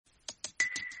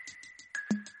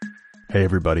Hey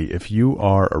everybody, if you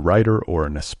are a writer or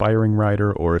an aspiring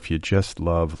writer, or if you just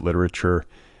love literature,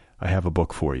 I have a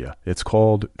book for you. It's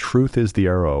called Truth is the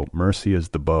Arrow, Mercy is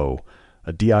the Bow,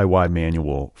 a DIY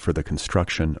manual for the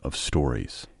construction of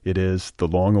stories. It is the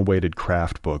long-awaited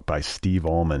craft book by Steve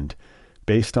Almond,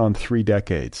 based on 3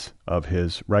 decades of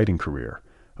his writing career,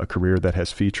 a career that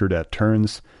has featured at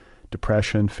turns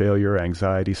depression, failure,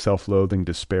 anxiety, self-loathing,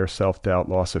 despair, self-doubt,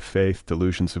 loss of faith,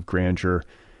 delusions of grandeur,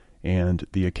 and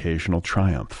the occasional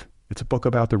triumph. It's a book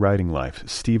about the writing life.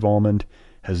 Steve Almond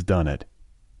has done it.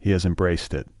 He has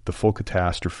embraced it, the full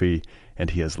catastrophe, and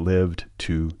he has lived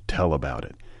to tell about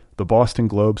it. The Boston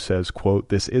Globe says, quote,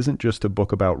 "This isn't just a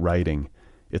book about writing,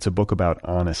 it's a book about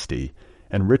honesty."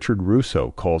 And Richard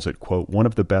Russo calls it, quote, "one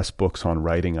of the best books on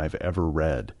writing I've ever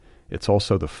read. It's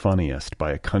also the funniest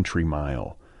by a country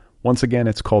mile." Once again,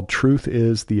 it's called Truth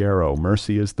is the Arrow,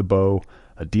 Mercy is the Bow,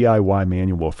 a DIY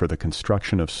manual for the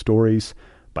construction of stories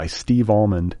by Steve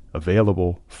Almond,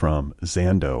 available from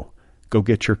Zando. Go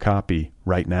get your copy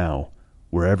right now,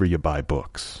 wherever you buy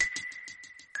books.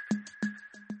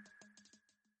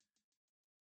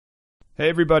 Hey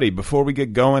everybody, before we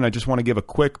get going, I just want to give a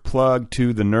quick plug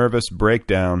to The Nervous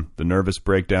Breakdown,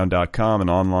 thenervousbreakdown.com, an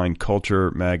online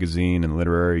culture, magazine, and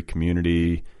literary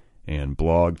community and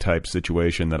blog type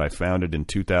situation that I founded in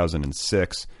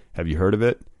 2006. Have you heard of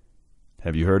it?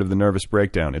 Have you heard of The Nervous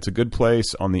Breakdown? It's a good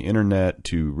place on the internet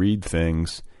to read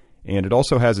things, and it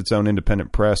also has its own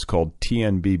independent press called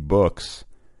TNB Books,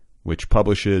 which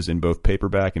publishes in both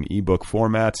paperback and ebook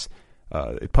formats.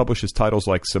 It publishes titles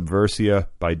like Subversia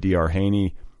by D.R.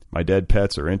 Haney, My Dead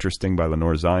Pets Are Interesting by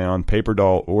Lenore Zion, Paper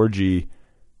Doll Orgy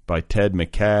by Ted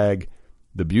McCagg,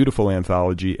 The Beautiful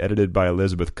Anthology, edited by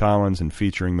Elizabeth Collins and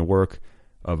featuring the work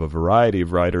of a variety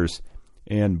of writers,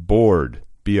 and Board,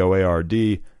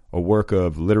 B-O-A-R-D, a work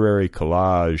of literary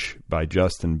collage by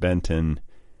Justin Benton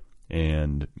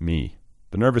and me.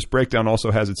 The Nervous Breakdown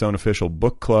also has its own official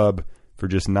book club. For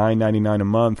just $9.99 a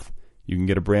month, you can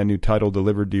get a brand new title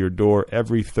delivered to your door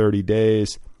every 30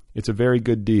 days. It's a very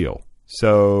good deal.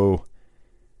 So,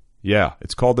 yeah,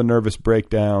 it's called The Nervous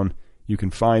Breakdown. You can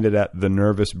find it at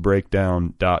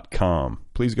thenervousbreakdown.com.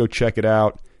 Please go check it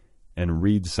out and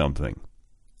read something.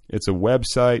 It's a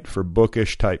website for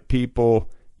bookish type people.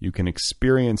 You can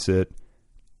experience it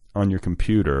on your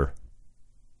computer.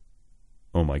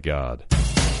 Oh my God.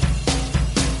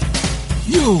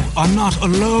 You are not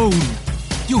alone.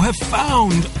 You have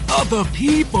found other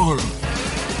people.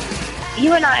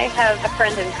 You and I have a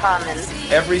friend in common.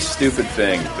 Every stupid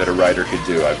thing that a writer could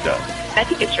do, I've done. I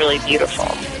think it's really beautiful.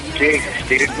 Big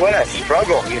stated what a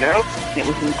struggle, you know? It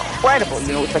was incredible.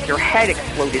 You know, it's like your head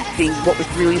exploded seeing what was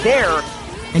really there.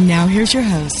 And now here's your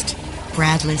host,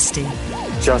 Brad Listy.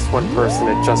 Just one person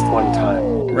at just one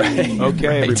time. Right.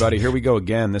 Okay, everybody, here we go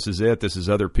again. This is it. This is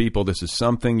other people. This is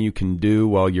something you can do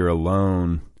while you're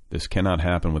alone. This cannot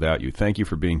happen without you. Thank you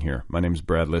for being here. My name is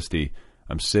Brad Listy.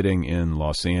 I'm sitting in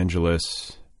Los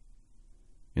Angeles,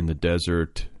 in the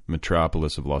desert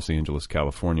metropolis of Los Angeles,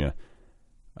 California.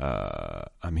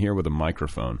 I'm here with a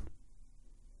microphone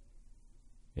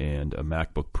and a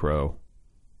MacBook Pro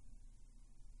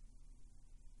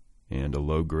and a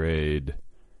low-grade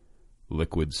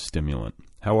liquid stimulant.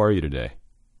 How are you today?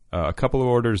 A couple of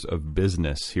orders of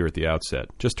business here at the outset,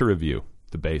 just to review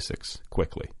the basics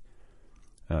quickly.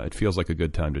 It feels like a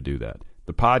good time to do that.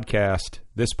 The podcast,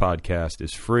 this podcast,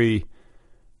 is free.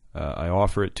 I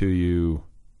offer it to you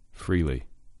freely.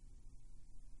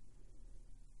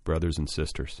 Brothers and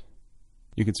sisters.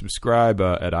 You can subscribe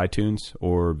at iTunes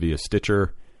or via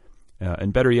Stitcher.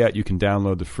 And better yet, you can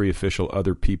download the free official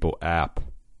Other People app,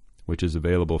 which is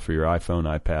available for your iPhone,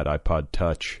 iPad, iPod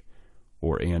Touch,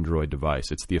 or Android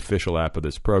device. It's the official app of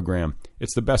this program.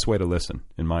 It's the best way to listen,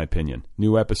 in my opinion.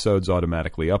 New episodes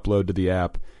automatically upload to the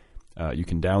app. You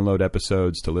can download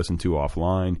episodes to listen to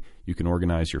offline. You can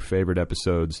organize your favorite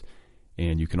episodes.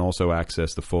 And you can also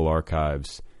access the full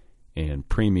archives and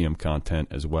premium content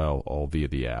as well, all via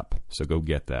the app. So go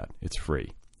get that. It's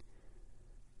free.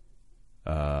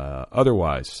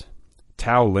 Otherwise,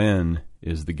 Tao Lin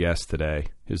is the guest today.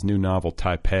 His new novel,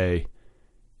 Taipei,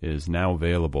 is now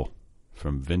available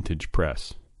from Vintage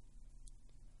Press.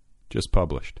 Just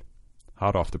published.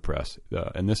 Hot off the press.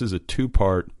 And this is a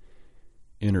 2-part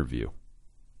interview,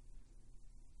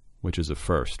 which is a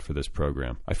first for this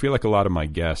program. I feel like a lot of my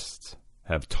guests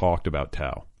have talked about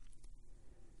Tao.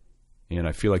 And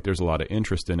I feel like there's a lot of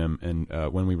interest in him.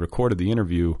 And when we recorded the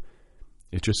interview,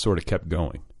 it just sort of kept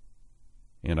going.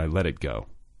 And I let it go.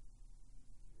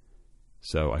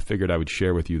 So I figured I would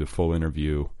share with you the full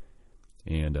interview.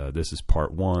 And this is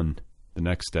part 1. The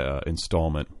next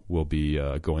installment will be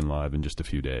going live in just a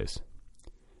few days.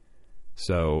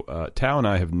 So Tao and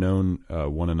I have known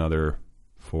one another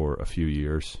for a few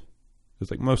years.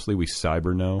 It's like mostly we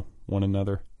cyber know one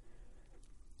another,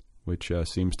 which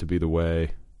seems to be the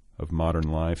way of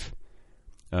modern life,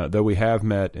 though we have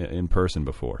met in person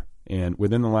before. And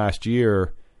within the last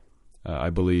year,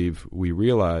 I believe we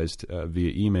realized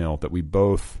via email that we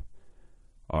both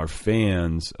are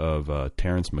fans of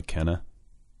Terence McKenna,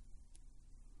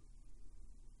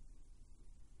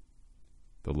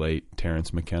 the late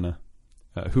Terence McKenna,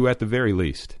 who at the very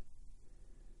least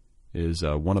is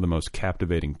one of the most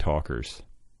captivating talkers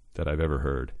that I've ever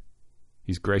heard.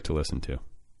 He's great to listen to.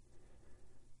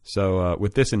 So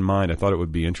with this in mind, I thought it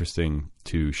would be interesting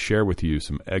to share with you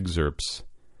some excerpts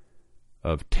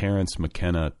of Terence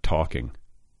McKenna talking,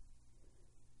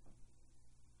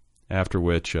 after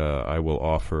which I will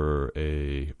offer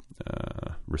a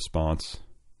response,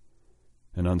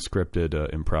 an unscripted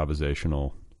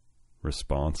improvisational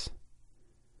response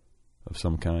of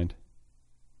some kind.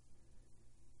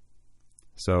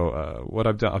 So what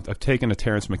I've done, I've taken a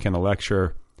Terence McKenna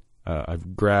lecture.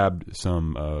 I've grabbed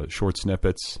some short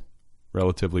snippets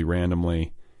relatively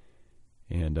randomly,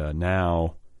 and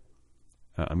now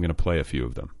I'm going to play a few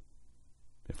of them,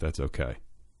 if that's okay.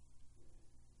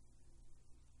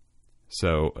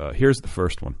 So here's the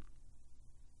first one.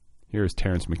 Here's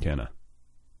Terence McKenna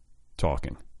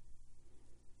talking.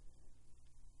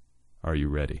 Are you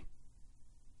ready?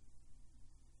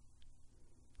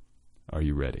 Are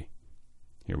you ready?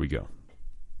 Here we go.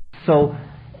 So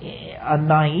a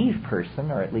naive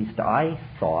person, or at least I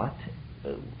thought,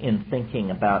 in thinking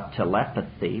about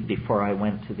telepathy before I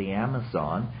went to the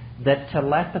Amazon, that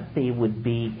telepathy would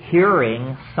be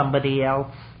hearing somebody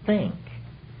else think.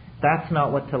 That's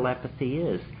not what telepathy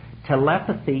is.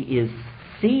 Telepathy is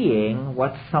seeing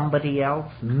what somebody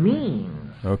else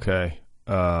means. Okay.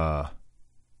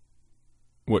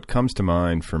 What comes to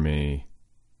mind for me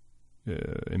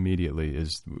immediately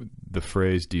is the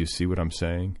phrase, "Do you see what I'm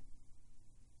saying?"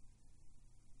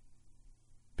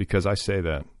 Because I say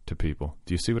that to people.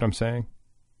 Do you see what I'm saying?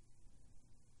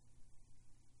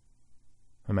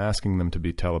 I'm asking them to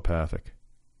be telepathic.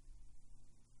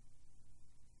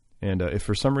 And if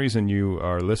for some reason you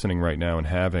are listening right now and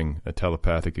having a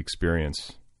telepathic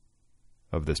experience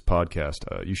of this podcast,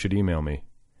 you should email me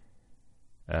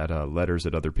at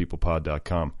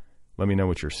letters@otherpeoplepod.com. Let me know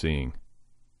what you're seeing,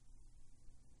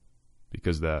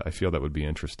 because I feel that would be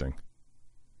interesting.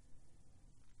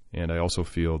 And I also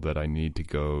feel that I need to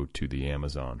go to the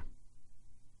Amazon.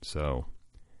 So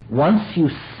once you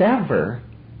sever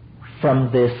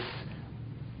from this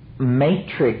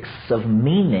matrix of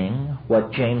meaning,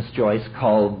 what James Joyce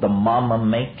called the mama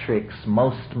matrix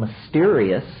most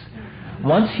mysterious,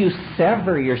 once you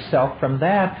sever yourself from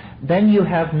that, then you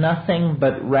have nothing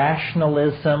but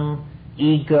rationalism,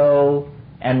 ego,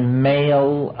 and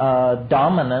male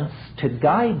dominance to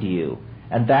guide you.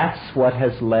 And that's what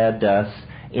has led us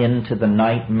into the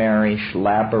nightmarish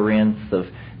labyrinth of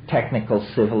technical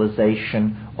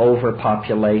civilization,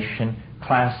 overpopulation,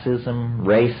 classism,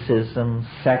 racism,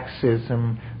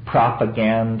 sexism,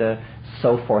 propaganda,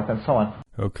 so forth and so on.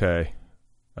 Okay.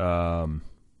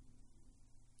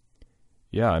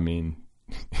 Yeah, I mean,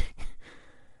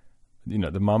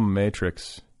 the mama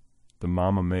matrix,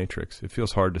 it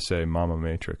feels hard to say mama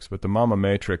matrix, but the mama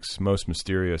matrix, most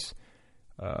mysterious,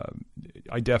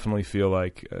 I definitely feel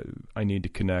like I need to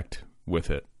connect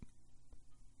with it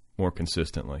more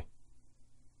consistently,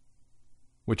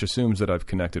 which assumes that I've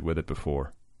connected with it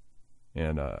before.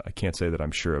 And I can't say that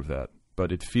I'm sure of that,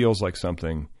 but it feels like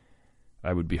something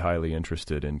I would be highly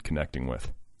interested in connecting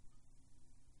with.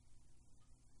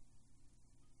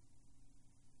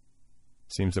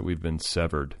 Seems that we've been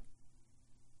severed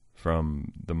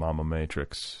from the mama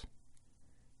matrix,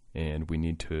 and we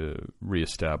need to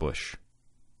reestablish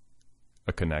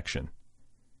a connection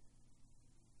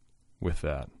with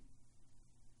that.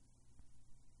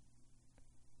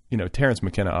 Terence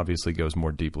McKenna obviously goes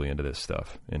more deeply into this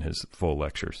stuff in his full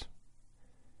lectures.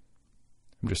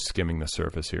 I'm just skimming the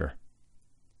surface here.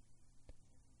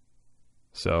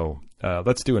 So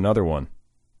let's do another one.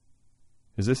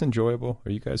 Is this enjoyable?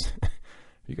 Are you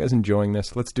guys enjoying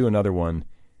this? Let's do another one.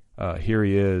 Here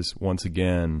he is once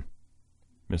again,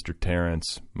 Mr.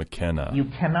 Terence McKenna. We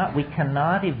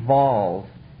cannot evolve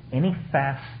any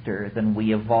faster than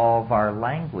we evolve our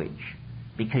language,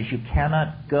 because you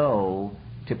cannot go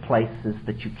to places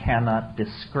that you cannot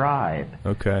describe.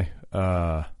 Okay.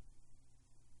 I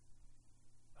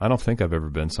don't think I've ever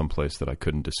been someplace that I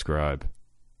couldn't describe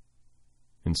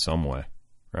in some way,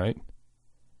 right?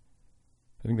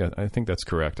 I think that's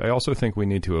correct. I also think we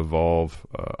need to evolve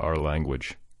our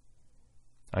language.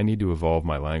 I need to evolve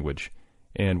my language.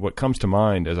 And what comes to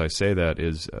mind as I say that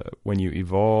is when you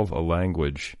evolve a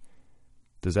language,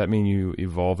 does that mean you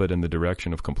evolve it in the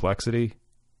direction of complexity?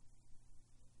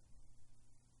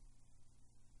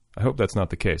 I hope that's not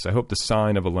the case. I hope the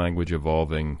sign of a language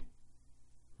evolving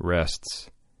rests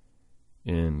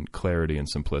in clarity and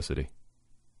simplicity,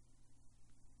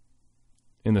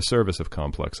 in the service of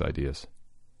complex ideas.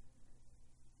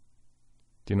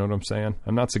 Do you know what I'm saying?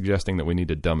 I'm not suggesting that we need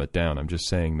to dumb it down. I'm just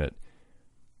saying that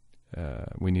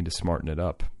we need to smarten it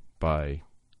up by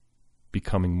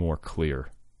becoming more clear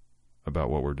about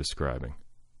what we're describing.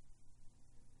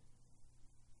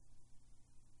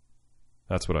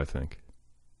 That's what I think.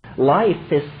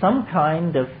 Life is some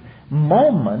kind of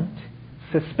moment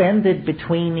suspended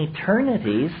between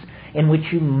eternities in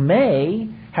which you may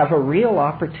have a real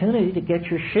opportunity to get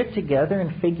your shit together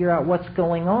and figure out what's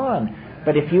going on.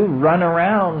 But if you run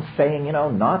around saying,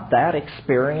 not that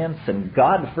experience, and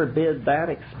God forbid that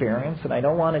experience, and I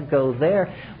don't want to go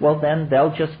there, well, then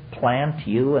they'll just plant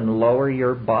you and lower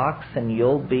your box, and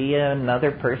you'll be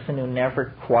another person who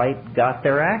never quite got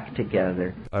their act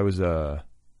together. I was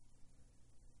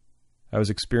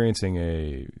experiencing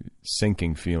a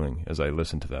sinking feeling as I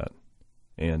listened to that.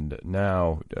 And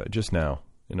now, just now,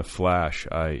 in a flash,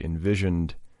 I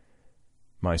envisioned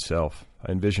myself.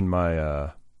 I envisioned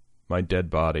my dead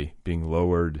body being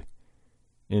lowered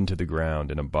into the ground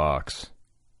in a box,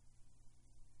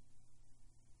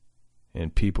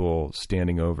 and people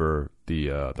standing over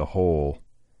the hole,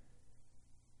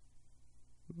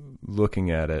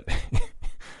 looking at it,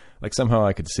 like somehow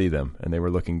I could see them, and they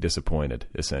were looking disappointed,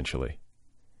 essentially.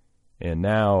 And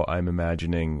now I'm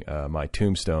imagining my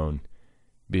tombstone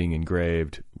being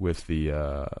engraved with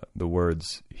the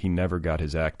words, "He never got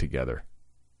his act together."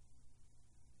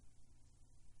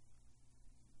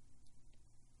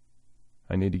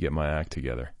 I need to get my act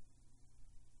together.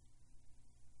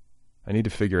 I need to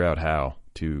figure out how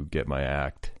to get my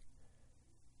act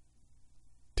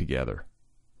together.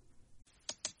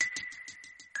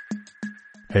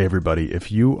 Hey everybody, if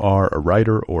you are a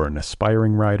writer or an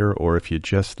aspiring writer, or if you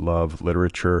just love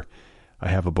literature, I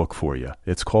have a book for you.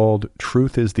 It's called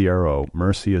Truth is the Arrow,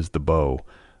 Mercy is the Bow,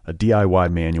 a DIY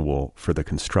manual for the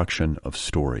construction of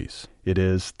stories. It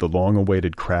is the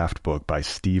long-awaited craft book by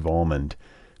Steve Almond,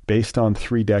 based on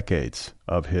 3 decades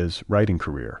of his writing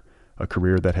career, a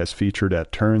career that has featured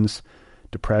at turns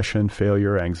depression,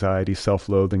 failure, anxiety,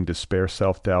 self-loathing, despair,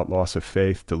 self-doubt, loss of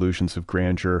faith, delusions of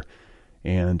grandeur,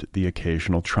 and the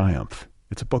occasional triumph.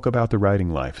 It's a book about the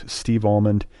writing life. Steve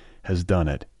Almond has done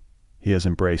it. He has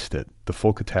embraced it, the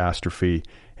full catastrophe,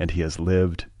 and he has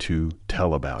lived to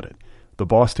tell about it. The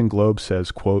Boston Globe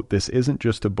says, quote, "This isn't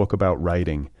just a book about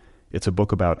writing, it's a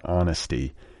book about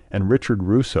honesty." And Richard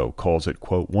Russo calls it,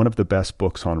 quote, "one of the best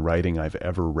books on writing I've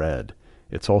ever read.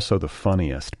 It's also the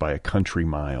funniest by a country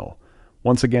mile."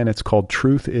 Once again, it's called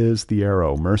Truth is the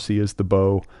Arrow, Mercy is the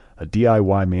Bow, a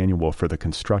DIY manual for the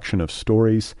construction of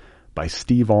stories by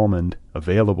Steve Almond,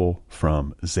 available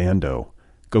from Zando.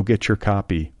 Go get your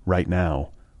copy right now,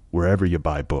 wherever you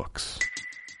buy books.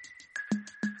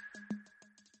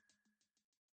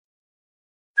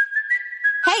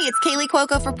 Hey, it's Kaylee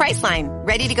Cuoco for Priceline.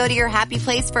 Ready to go to your happy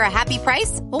place for a happy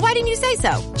price? Well, why didn't you say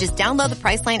so? Just download the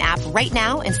Priceline app right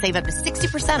now and save up to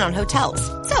 60% on hotels.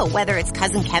 So whether it's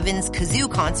Cousin Kevin's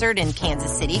Kazoo Concert in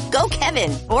Kansas City, go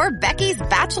Kevin, or Becky's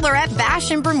Bachelorette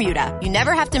Bash in Bermuda, you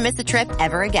never have to miss a trip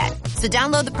ever again. So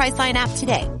download the Priceline app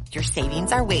today. Your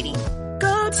savings are waiting.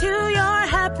 Go to your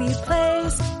happy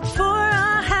place for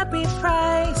a happy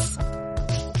price.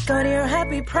 Go to your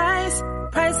happy price,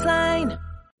 Priceline.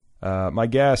 My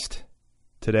guest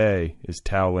today is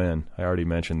Tao Lin. I already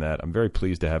mentioned that. I'm very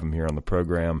pleased to have him here on the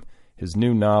program. His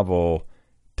new novel,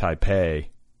 Taipei,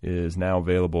 is now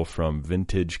available from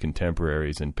Vintage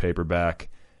Contemporaries in paperback.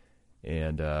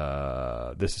 And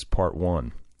this is part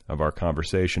 1 of our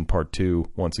conversation. Part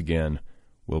 2, once again,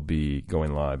 will be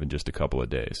going live in just a couple of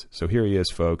days. So here he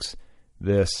is, folks.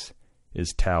 This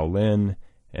is Tao Lin,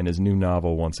 and his new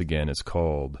novel, once again, is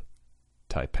called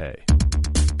Taipei.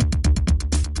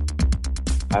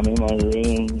 I'm in my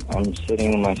room. I'm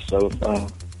sitting on my sofa.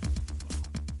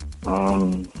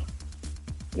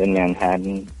 In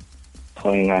Manhattan,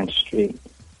 29th Street.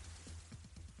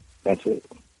 That's it.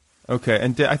 Okay,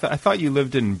 and I thought you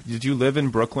lived in... Did you live in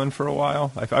Brooklyn for a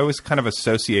while? I always kind of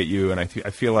associate you, and I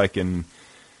feel like in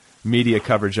media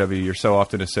coverage of you, you're so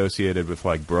often associated with,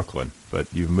 like, Brooklyn, but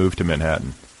you've moved to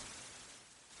Manhattan.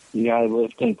 Yeah, I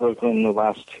lived in Brooklyn the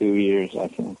last 2 years, I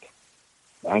think.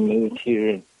 I moved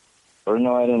here... Or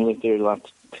no, I didn't live there the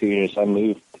last 2 years. I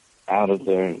moved out of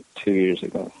there 2 years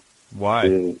ago. Why?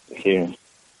 To here.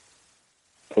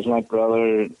 Because my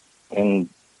brother and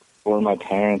or my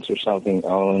parents or something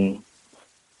own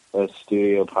a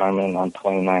studio apartment on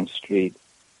 29th Street,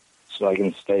 so I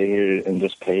can stay here and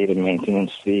just pay the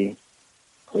maintenance fee,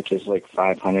 which is like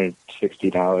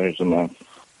 $560 a month.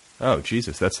 Oh,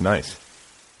 Jesus, that's nice.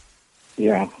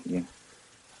 Yeah.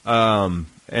 And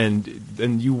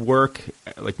you work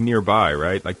like nearby,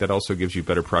 right? Like that also gives you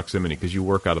better proximity because you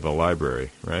work out of the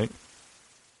library, right?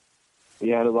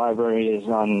 Yeah, the library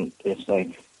it's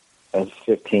like a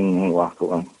 15-minute walk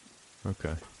away.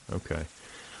 Okay.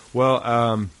 Well,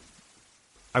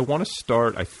 I want to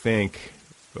start, I think,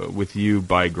 with you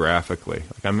biographically.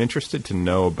 Like, I'm interested to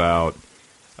know about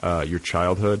your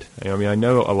childhood. I mean, I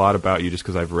know a lot about you just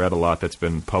because I've read a lot that's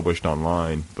been published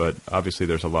online, but obviously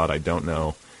there's a lot I don't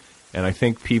know. And I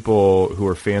think people who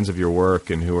are fans of your work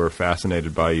and who are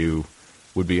fascinated by you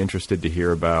would be interested to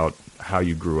hear about how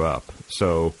you grew up.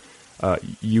 So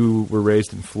you were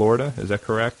raised in Florida, is that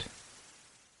correct?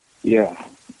 Yeah.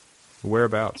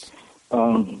 Whereabouts?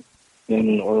 In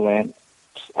Orlando,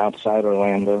 outside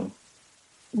Orlando,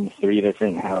 in 3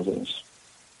 different houses.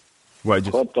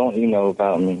 What don't you know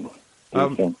about me?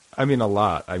 I mean, a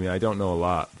lot. I mean, I don't know a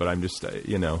lot, but I'm just,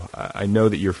 I know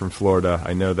that you're from Florida.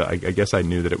 I know that, I guess I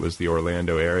knew that it was the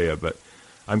Orlando area, but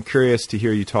I'm curious to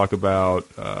hear you talk about,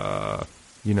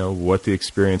 what the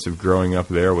experience of growing up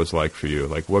there was like for you.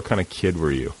 Like, what kind of kid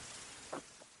were you?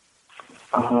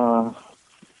 I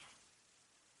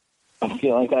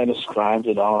feel like I described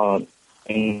it all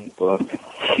in the book.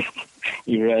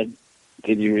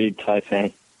 Did you read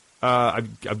Taipei?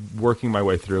 I'm working my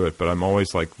way through it, but I'm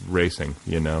always like racing,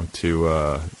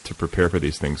 to prepare for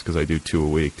these things because I do 2 a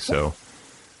week. So,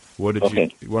 why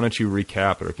don't you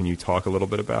recap, or can you talk a little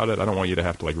bit about it? I don't want you to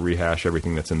have to like rehash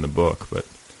everything that's in the book, but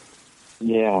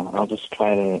yeah, I'll just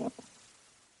try to.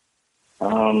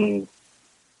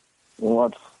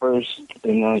 At first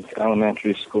in like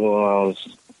elementary school, I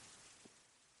was,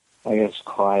 I guess,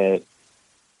 quiet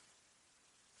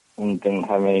and didn't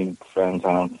have any friends,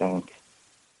 I don't think.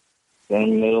 Then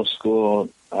in middle school,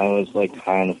 I was like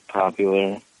kind of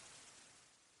popular.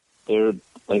 There were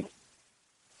like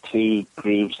 2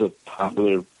 groups of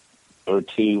popular, or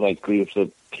 2 like groups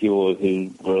of people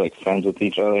who were like friends with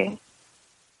each other.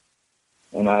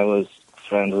 And I was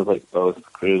friends with like both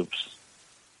groups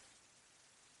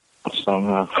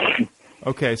somehow.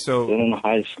 Okay, so then in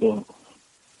high school,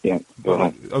 yeah, go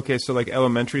ahead. Okay, so like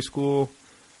elementary school,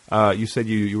 you said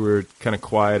you were kind of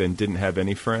quiet and didn't have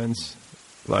any friends.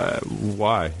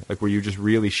 Why? Like, were you just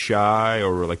really shy,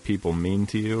 or were like people mean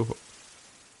to you?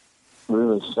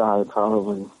 Really shy,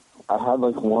 probably. I had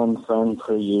like 1 friend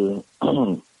per year,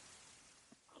 but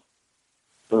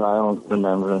I don't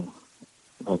remember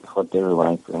like what they were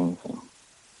like or anything.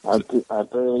 I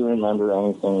barely remember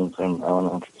anything from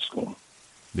elementary school.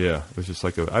 Yeah, it was just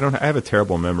like I have a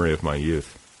terrible memory of my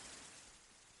youth.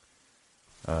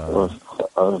 Were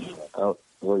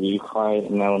you quiet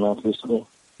in elementary school?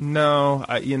 No,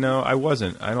 I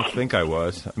wasn't. I don't think I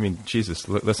was. I mean, Jesus,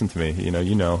 listen to me.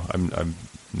 I'm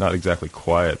not exactly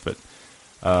quiet, but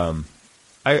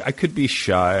I could be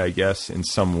shy, I guess, in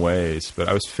some ways. But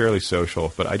I was fairly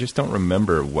social. But I just don't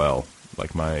remember well,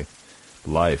 like my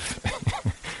life.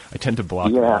 I tend to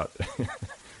block it out.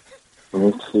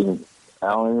 Me too.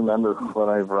 I only remember what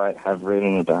I have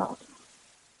written about.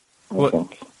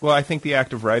 I think the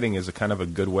act of writing is a kind of a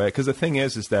good way. Because the thing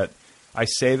is that I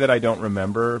say that I don't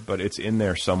remember, but it's in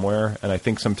there somewhere. And I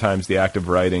think sometimes the act of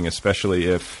writing, especially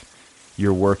if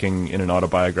you're working in an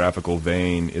autobiographical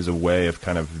vein, is a way of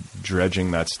kind of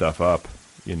dredging that stuff up,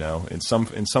 in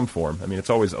some form. I mean, it's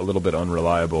always a little bit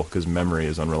unreliable because memory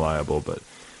is unreliable, but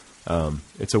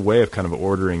it's a way of kind of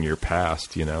ordering your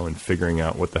past, and figuring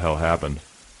out what the hell happened.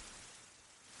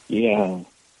 Yeah.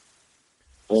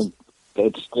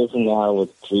 It's different now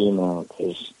with Gmail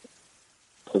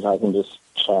because I can just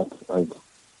check like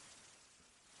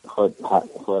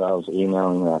what I was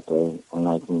emailing that day, and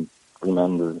I can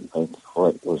remember like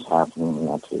what was happening in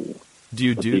that period. Do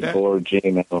you do that before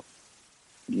Gmail?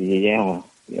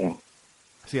 Yeah.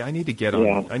 See, I need to get on.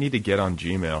 Yeah. I need to get on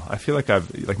Gmail. I feel like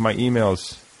my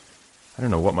emails. I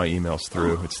don't know what my email's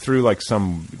through. It's through it's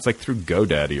like through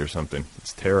GoDaddy or something.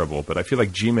 It's terrible, but I feel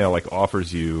like Gmail like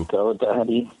offers you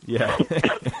GoDaddy. Yeah.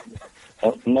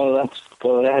 No, that's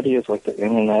GoDaddy is like the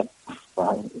internet.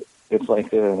 It's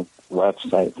like a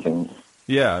website thing.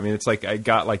 Yeah, I mean, it's like I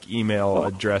got like email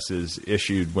addresses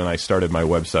issued when I started my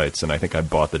websites, and I think I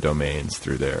bought the domains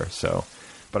through there. So,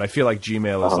 but I feel like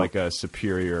Gmail is like a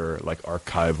superior, like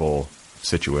archival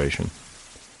situation.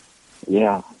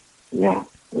 Yeah.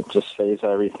 It just saves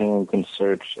everything. You can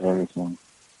search everything.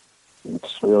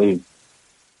 It's really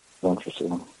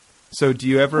interesting. So do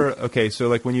you ever, okay, so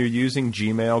like when you're using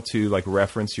Gmail to like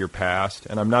reference your past,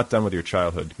 and I'm not done with your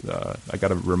childhood, I got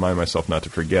to remind myself not to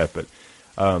forget, but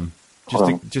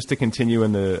just to continue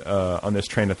in on this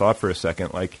train of thought for a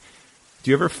second, like,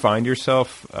 do you ever find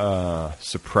yourself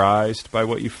surprised by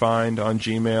what you find on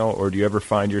Gmail, or do you ever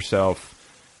find yourself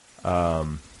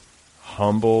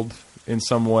humbled in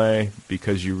some way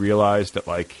because you realize that,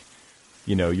 like,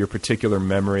 you know, your particular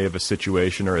memory of a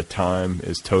situation or a time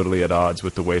is totally at odds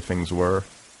with the way things were?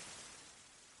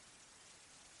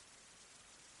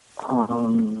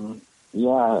 Yeah,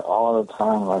 all the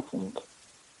time, I think.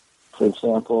 For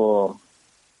example,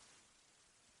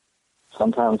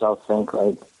 sometimes I'll think,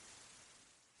 like,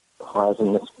 why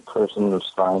isn't this person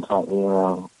responding to my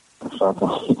email or something?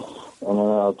 And then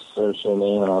I'll search their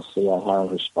name and I'll see I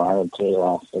haven't responded to the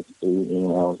last, like, 3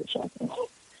 emails or something.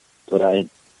 But I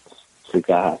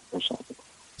forgot or something.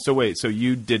 So wait, so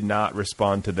you did not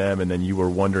respond to them, and then you were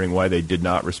wondering why they did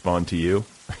not respond to you?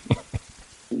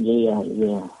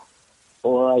 Yeah.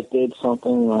 Or I did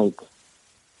something, like,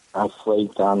 I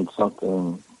flaked on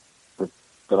something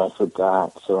that I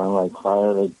forgot. So I'm like, why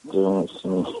are they doing this to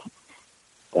me?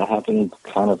 That happens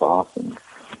kind of often.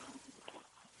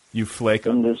 You flake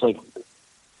on? And there's, like,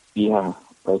 yeah,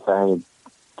 like I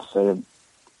say,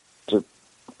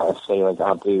 like,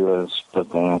 I'll do this, but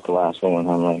then at the last moment,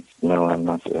 I'm like, no, I'm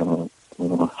not doing it. You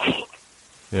know?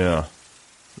 Yeah.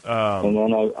 And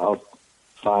then I'll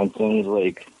find things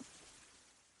like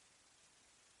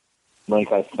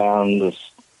I found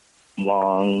this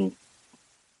long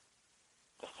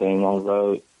thing I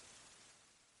wrote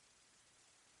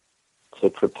to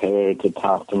prepare to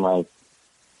talk to my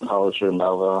publisher,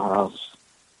 Melville House,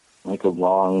 like a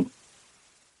long,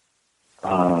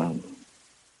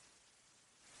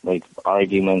 like,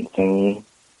 argument thing,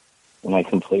 and I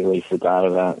completely forgot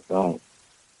about that,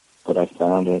 but I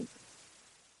found it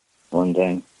one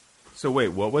day. So wait,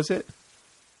 what was it?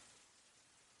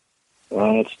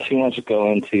 It's too much to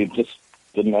go into, just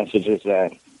the messages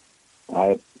that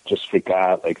I just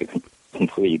forgot, like a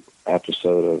complete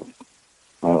episode of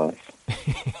my life.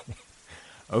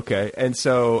 Okay, and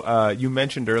so you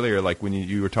mentioned earlier, like when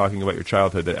you were talking about your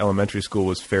childhood, that elementary school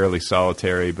was fairly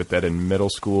solitary, but that in middle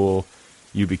school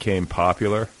you became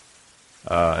popular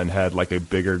and had like a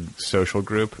bigger social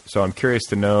group. So I'm curious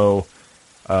to know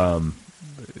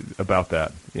about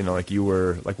that. You know, like you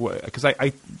were like what? Because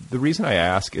I the reason I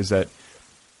ask is that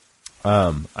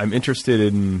I'm interested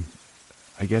in,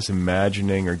 I guess,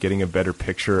 imagining or getting a better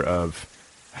picture of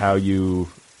how you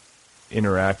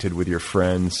interacted with your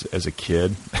friends as a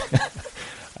kid.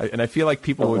 And I feel like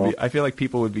people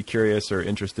would be curious or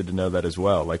interested to know that as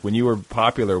well. Like when you were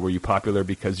you popular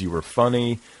because you were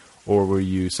funny, or were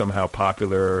you somehow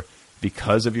popular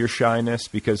because of your shyness?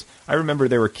 Because I remember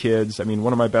there were kids, I mean,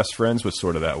 one of my best friends was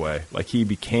sort of that way. Like he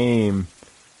became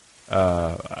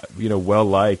well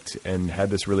liked and had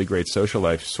this really great social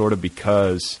life sort of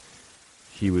because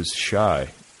he was shy,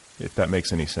 if that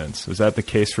makes any sense. Was that the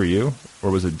case for you,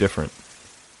 or was it different?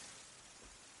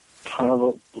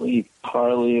 Probably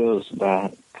partly it was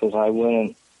that, because I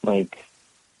wouldn't, like,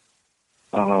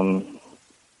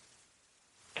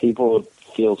 people would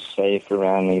feel safe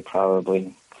around me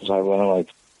probably, because I wouldn't, like,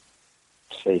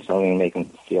 say something to make them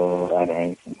feel bad or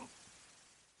anything.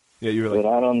 Yeah, you were like...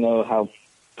 But I don't know how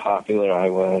popular I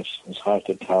was. It's hard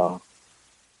to tell.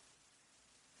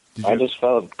 I just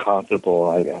felt comfortable,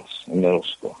 I guess, in middle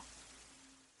school.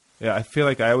 Yeah, I feel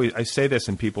like I say this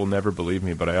and people never believe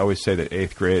me, but I always say that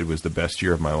 8th grade was the best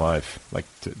year of my life, like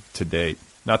to date.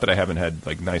 Not that I haven't had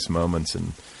like nice moments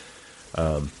and,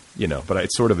 but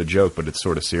it's sort of a joke, but it's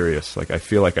sort of serious. Like I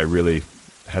feel like I really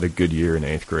had a good year in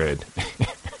 8th grade.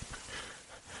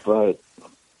 But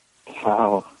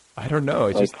how? I don't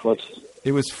know.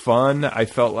 It was fun. I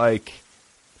felt like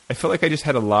I just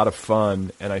had a lot of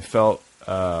fun, and I felt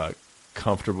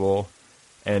comfortable.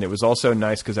 And it was also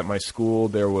nice because at my school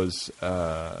there was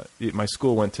my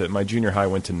junior high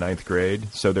went to 9th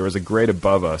grade, so there was a grade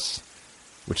above us,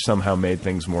 which somehow made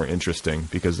things more interesting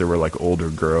because there were like older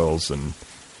girls and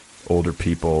older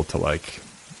people to like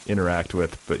interact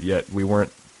with, but yet we were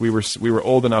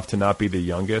old enough to not be the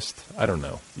youngest. I don't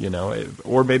know,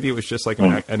 or maybe it was just like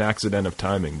an accident of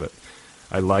timing. But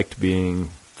I liked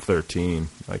being 13.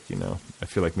 Like I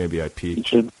feel like maybe I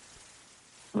peaked.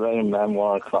 Write a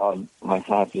memoir called My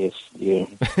Happiest Year.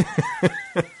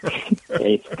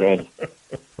 8th grade.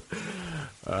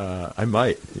 I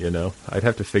might, I'd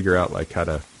have to figure out like how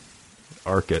to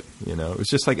arc it, It was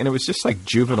just like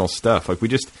juvenile stuff. Like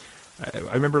I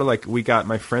remember like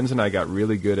my friends and I got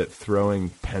really good at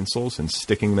throwing pencils and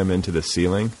sticking them into the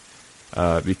ceiling.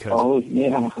 because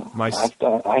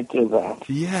I did that.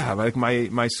 Yeah, like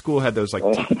my school had those like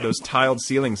those tiled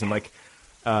ceilings, and like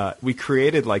we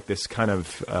created like this kind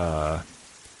of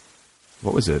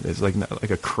what was it? It's like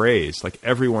a craze. Like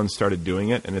everyone started doing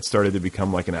it, and it started to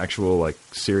become like an actual like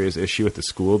serious issue at the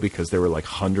school because there were like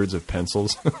hundreds of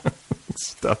pencils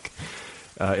stuck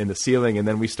in the ceiling, and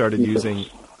then we started using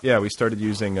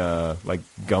like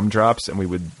gumdrops, and we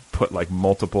would put like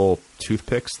multiple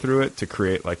toothpicks through it to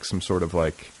create like some sort of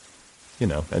like, and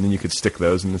then you could stick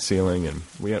those in the ceiling, and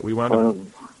we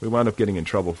wound up getting in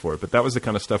trouble for it. But that was the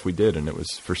kind of stuff we did, and it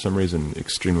was for some reason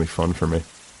extremely fun for me.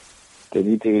 Did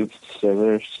you do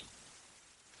scissors?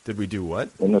 Did we do what?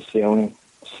 In the ceiling?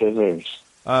 Scissors.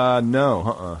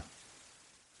 No,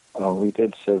 Oh, we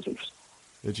did scissors.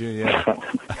 Did you? Yeah.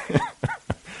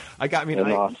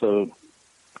 Also,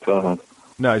 go ahead.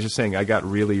 No, I was just saying I got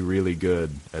really, really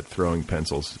good at throwing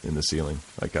pencils in the ceiling,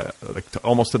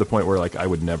 almost to the point where like I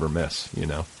would never miss.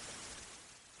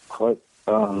 What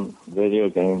video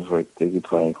games did you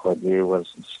play? What year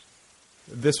was this?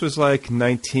 This was like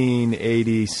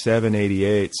 1987,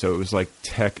 88, so it was like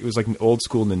it was like an old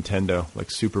school Nintendo,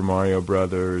 like Super Mario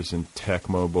Brothers and Tech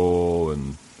Mobile,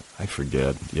 and I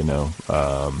forget,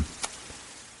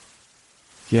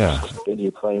 yeah. Did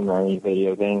you play many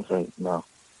video games or no?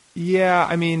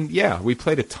 Yeah, we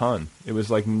played a ton. It was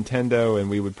like Nintendo, and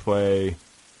we would play...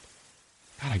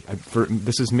 God,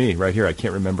 this is me right here. I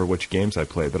can't remember which games I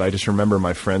played, but I just remember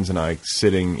my friends and I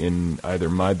sitting in either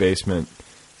my basement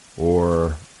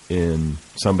or in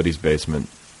somebody's basement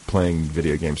playing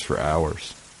video games for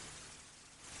hours.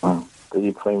 Did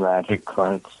you play Magic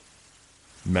cards?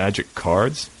 Magic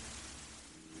cards?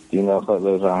 Do you know what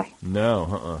those are?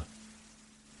 No,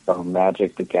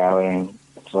 Magic the Gathering.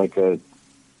 It's like a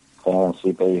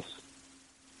fantasy-based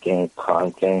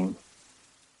card game.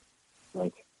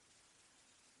 Like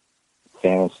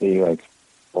fantasy, like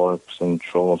orcs and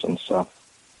trolls and stuff.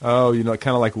 Oh,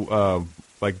 kind of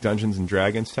like Dungeons and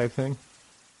Dragons type thing?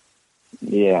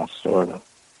 Yeah, sort of.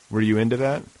 Were you into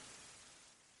that?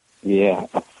 Yeah.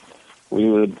 We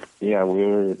were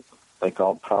like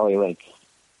probably like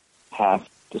half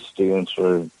the students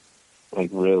were like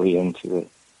really into it,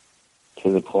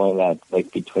 to the point that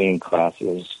like between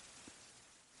classes,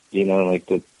 like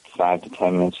the 5 to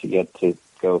 10 minutes you get to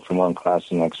go from one class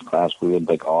to the next class, we would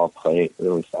like all play it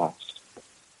really fast.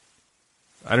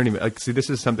 I don't even see. This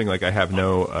is something like I have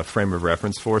no frame of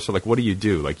reference for. So, like, what do you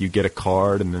do? Like, you get a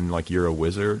card, and then like you're a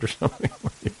wizard or something.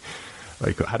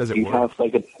 Like, how does it work?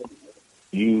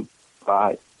 You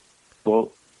buy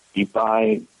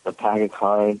a pack of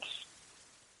cards,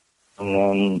 and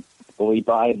then we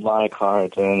buy a lot of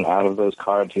cards, and out of those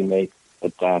cards, you make a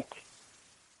deck,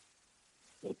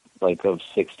 like of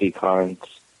 60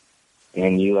 cards,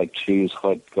 and you like choose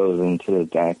what goes into the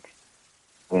deck,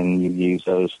 and you use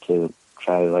those to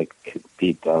try to like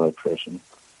beat the other person.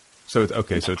 So it's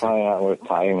probably not worth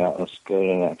talking about. Let's go to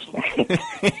the next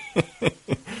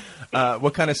thing.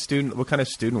 What kind of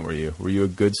student were you? Were you a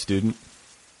good student?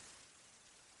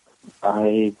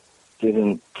 I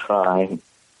didn't try.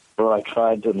 Well, I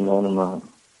tried the minimum,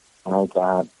 and I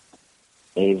got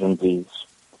A's and B's.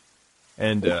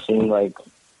 And it seemed like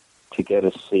to get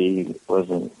a C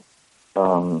wasn't.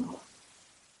 That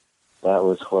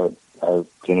was what I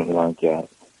didn't want to get.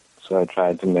 So I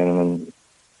tried the minimum,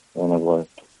 and it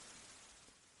worked.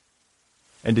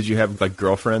 And did you have like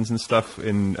girlfriends and stuff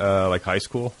in like high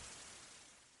school?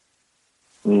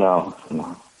 No.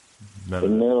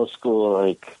 In middle school,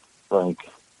 like I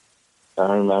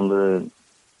remember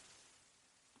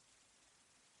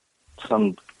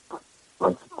some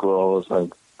like girl was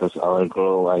like, this other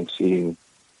girl likes you.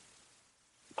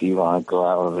 Do you want to go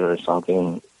out with her or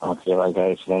something? I feel like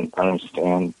I just didn't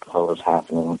understand what was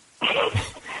happening.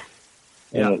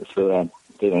 And so that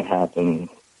didn't happen.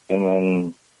 And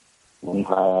then in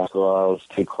high school, I was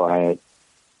too quiet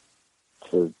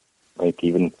to like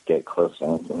even get close to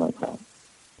anything like that.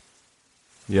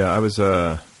 Yeah, I was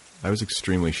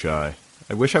extremely shy.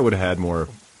 I wish I would have had more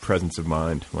presence of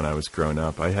mind when I was growing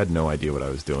up. I had no idea what I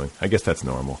was doing. I guess that's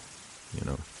normal,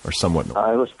 or somewhat normal.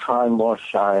 I was probably more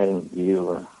shy than you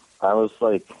were. I was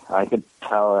like, I could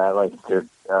tell that like the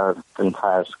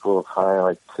entire school probably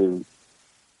like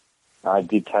I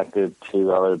detected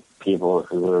 2 other people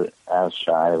who were as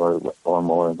shy or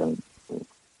more than. Do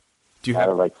you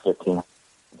have like 15?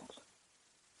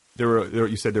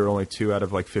 You said there were only 2 out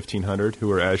of like 1,500 who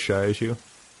were as shy as you?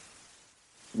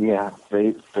 Yeah,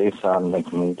 they sound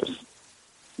like me just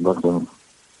looking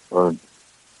or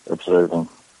observing.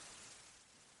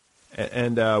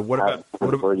 And what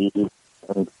about you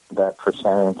that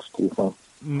percentage? Do you think?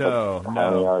 No.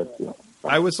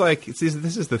 I was like, this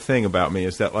is the thing about me,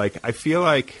 is that like I feel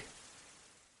like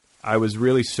I was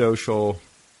really social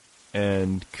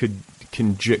and could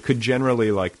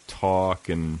generally like talk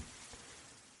and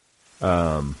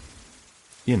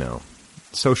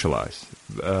socialize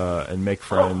and make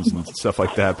friends and stuff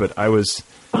like that. But I was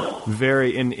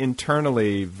very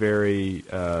internally very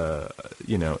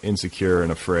insecure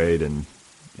and afraid and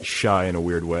shy in a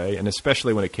weird way, and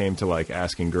especially when it came to like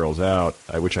asking girls out,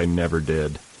 which I never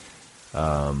did.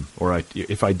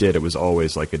 If I did, it was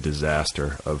always like a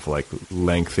disaster of like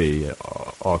lengthy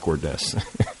awkwardness.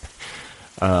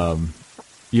 But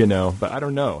I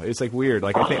don't know. It's like weird.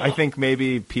 Like I think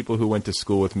maybe people who went to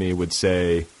school with me would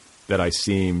say that I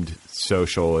seemed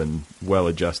social and well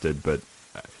adjusted, but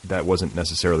that wasn't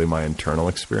necessarily my internal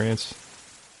experience.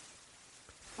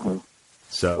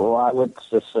 So, well, I would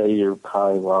just say you're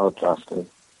probably well adjusted,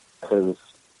 because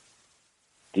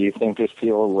do you think there's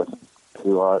people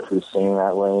who seem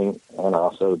that way and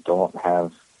also don't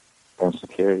have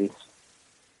insecurities?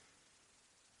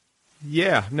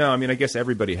 Yeah, no, I mean, I guess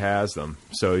everybody has them.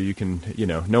 So you can,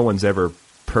 no one's ever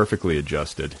perfectly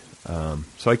adjusted.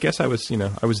 So I guess I was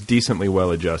decently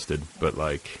well adjusted, but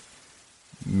like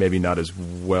maybe not as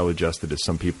well adjusted as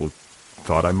some people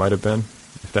thought I might have been,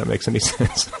 if that makes any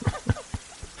sense.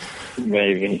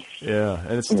 Maybe. Yeah,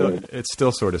 and it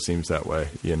still sort of seems that way,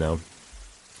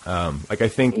 Like I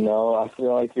think. No, I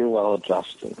feel like you're well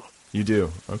adjusted. You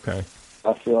do? Okay.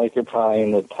 I feel like you're probably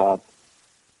in the top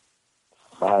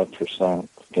 5%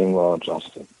 being well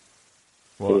adjusted.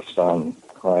 Well, based on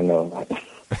how I know that.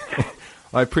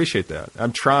 I appreciate that.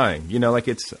 I'm trying. Like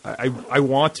I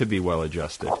want to be well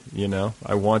adjusted.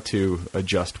 I want to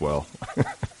adjust well.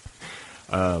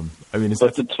 I mean,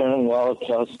 but the term well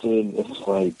adjusted is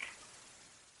like,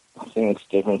 I think it's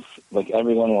different. Like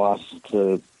everyone wants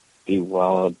to be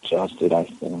well adjusted, I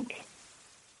think.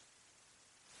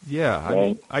 Yeah,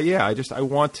 right? I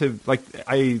want to, like,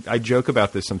 I joke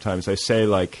about this sometimes. I say,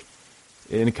 like,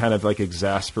 in a kind of like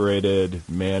exasperated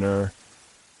manner,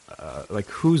 like,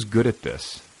 who's good at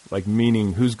this? Like,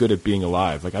 meaning who's good at being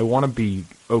alive? Like, I want to be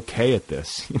okay at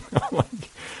this.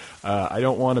 I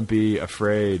don't want to be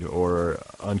afraid or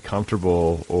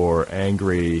uncomfortable or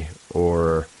angry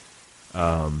or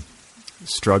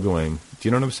struggling. Do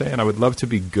you know what I'm saying? I would love to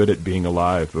be good at being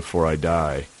alive before I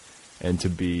die, and to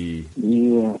be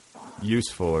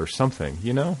useful or something.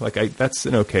 Like that's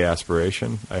an okay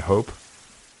aspiration, I hope.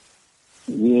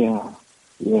 Yeah.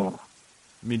 I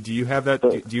mean, do you have that?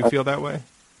 Do you feel that way?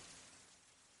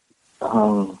 I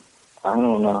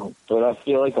don't know, but I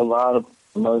feel like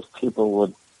most people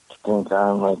would think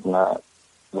I'm like not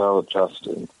well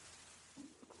adjusted.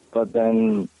 But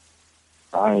then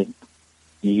I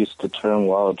used the term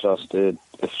well adjusted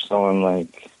if someone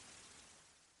like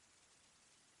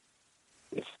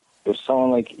if someone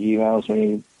like emails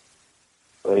me,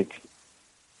 like,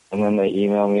 and then they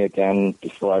email me again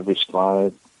before I've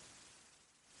responded,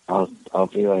 I'll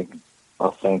be like,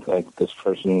 I'll think like this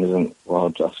person isn't well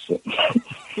adjusted.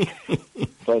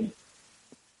 but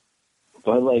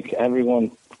like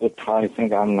everyone would probably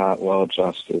think I'm not well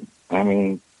adjusted. I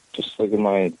mean, just look at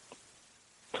my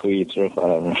tweets or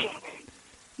whatever.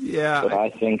 Yeah. But I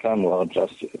think I'm well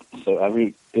adjusted.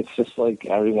 So it's just like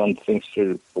everyone thinks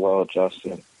they're well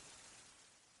adjusted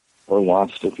or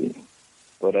wants to be,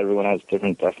 but everyone has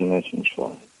different definitions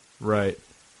for it. Right.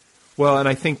 Well, and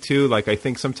I think too, like, I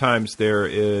think sometimes there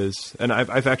is, and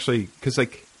I've actually, because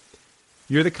like,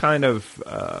 you're the kind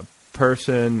of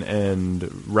person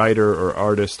and writer or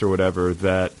artist or whatever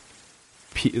that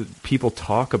people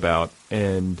talk about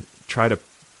and try to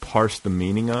parse the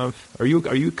meaning of. Are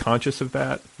you conscious of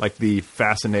that? Like the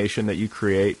fascination that you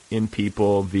create in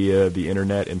people via the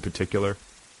internet in particular?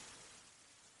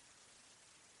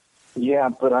 Yeah,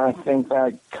 but I think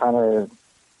that kind of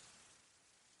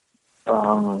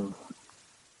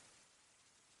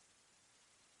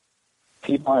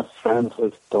people I'm friends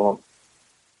with don't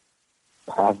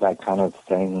have that kind of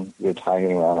thing you're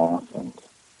talking about, I don't think.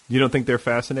 You don't think they're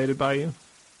fascinated by you?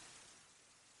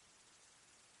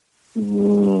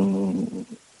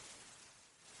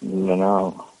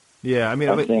 No. Yeah, I mean,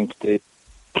 I think they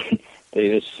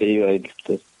just see like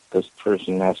this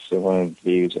person has similar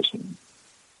views.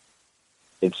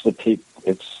 It's the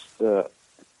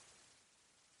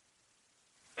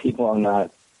people I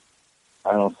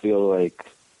don't feel like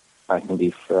I can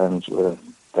be friends with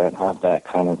that have that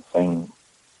kind of thing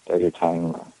that you're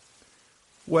talking about.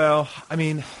 Well, I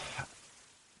mean,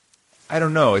 I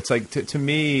don't know. It's like, to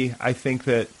me, I think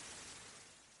that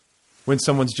when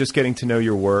someone's just getting to know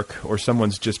your work, or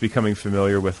someone's just becoming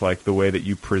familiar with like the way that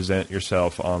you present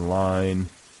yourself online,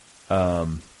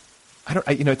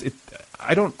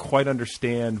 I don't quite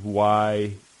understand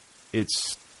why it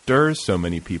stirs so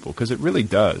many people, because it really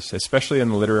does, especially in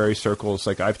the literary circles.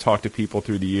 Like, I've talked to people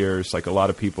through the years, like a lot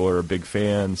of people are big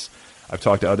fans. I've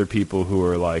talked to other people who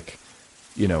are like,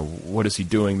 what is he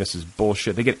doing? This is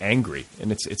bullshit. They get angry,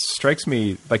 and it strikes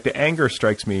me, like the anger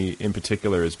strikes me in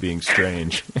particular as being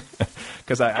strange,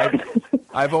 because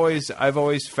I've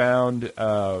always found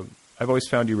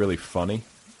you really funny.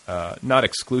 Not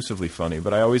exclusively funny,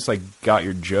 but I always like got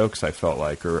your jokes, I felt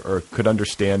like, or could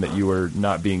understand that you were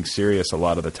not being serious a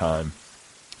lot of the time.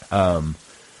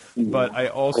 But I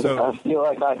feel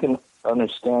like I can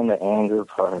understand the anger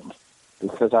part,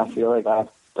 because I feel like I've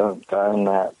gotten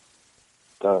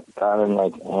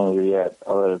like angry at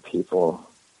other people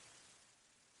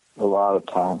a lot of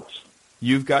times.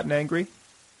 You've gotten angry?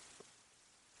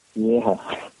 Yeah.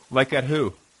 Like at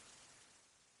who?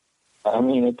 I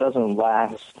mean, it doesn't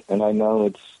last, and I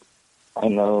know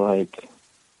I'm like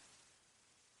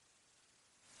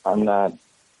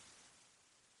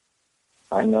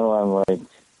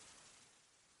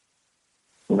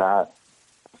not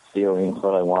feeling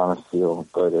what I want to feel,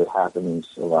 but it happens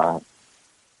a lot.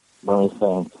 Let me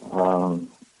think. I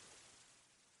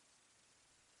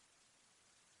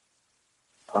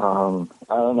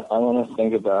want to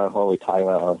think about while we talk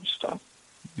about other stuff.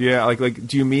 Yeah, like,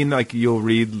 do you mean like you'll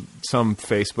read some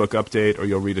Facebook update, or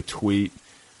you'll read a tweet,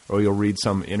 or you'll read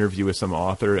some interview with some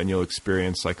author, and you'll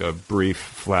experience like a brief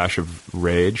flash of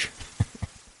rage?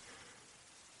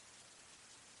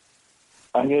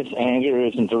 I guess anger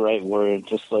isn't the right word.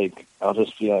 Just like, I'll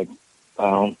just be like, I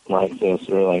don't like this,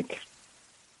 or like,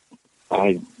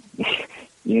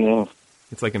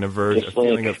 It's like an aversion,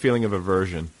 a feeling of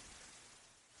aversion.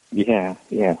 Yeah.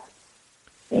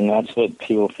 And that's what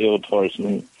people feel towards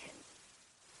me.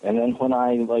 And then when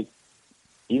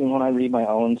even when I read my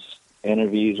own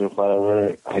interviews or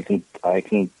whatever, I think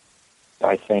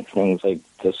things like,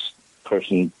 this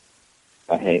person,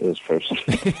 I hate this person.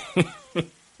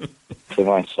 To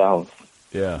myself.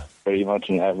 Yeah. Pretty much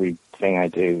in everything I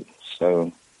do.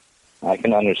 So I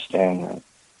can understand that.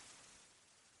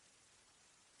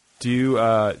 Do you,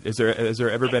 has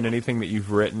there ever been anything that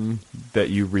you've written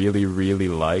that you really, really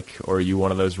like? Or are you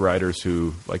one of those writers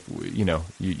who, like,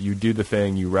 you do the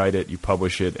thing, you write it, you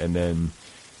publish it, and then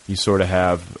you sort of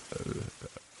have,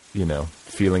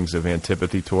 feelings of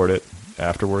antipathy toward it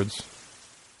afterwards?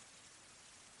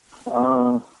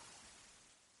 I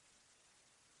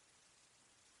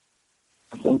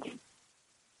think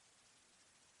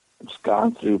it's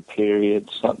gone through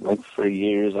periods. Like, for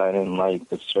years I didn't like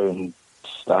a certain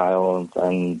style, and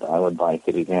then I would like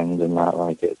it again, did not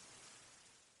like it.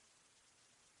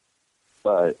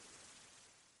 But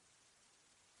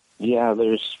yeah,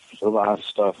 there's a lot of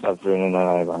stuff I've written that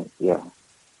I like. Yeah.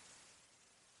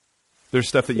 There's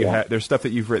stuff that there's stuff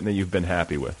that you've written that you've been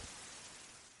happy with.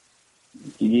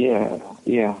 Yeah.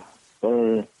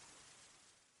 Or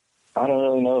I don't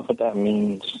really know what that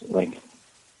means. Like,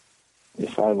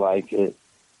 if I like it.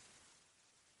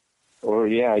 Or,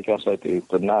 yeah, I guess I do,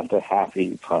 but not the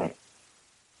happy part.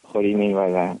 What do you mean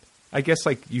by that? I guess,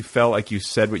 like, you felt like you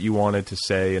said what you wanted to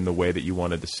say in the way that you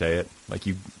wanted to say it. Like,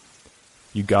 you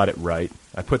got it right.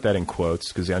 I put that in quotes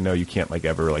because I know you can't, like,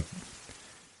 ever, like,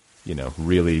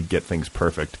 really get things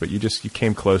perfect. But you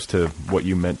came close to what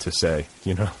you meant to say,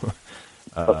 Yeah.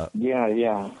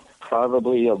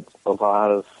 Probably a lot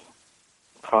of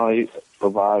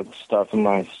stuff in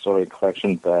my story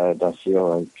collection that I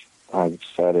feel like I've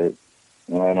said it,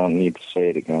 and I don't need to say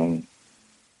it again.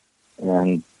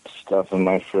 And stuff in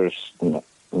my first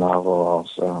novel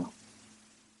also.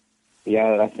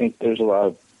 Yeah, I think there's a lot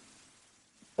of,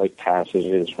 like,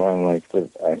 passages where I'm like,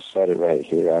 I said it right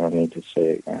here, I don't need to say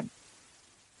it again.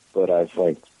 But I've,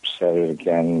 like, said it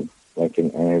again, like,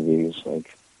 in interviews,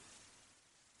 like,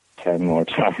 10 more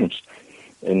times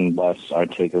in less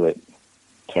articulate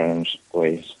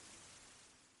ways.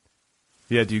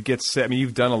 Yeah, do you get set? I mean,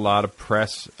 you've done a lot of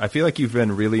press. I feel like you've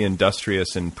been really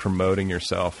industrious in promoting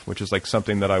yourself, which is like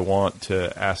something that I want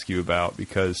to ask you about,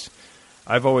 because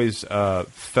I've always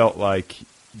felt like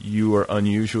you were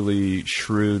unusually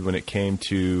shrewd when it came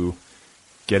to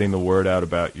getting the word out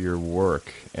about your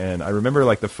work. And I remember,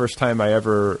 like, the first time I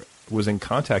ever was in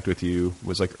contact with you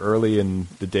was like early in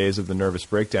the days of the Nervous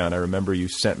Breakdown. I remember you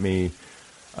sent me,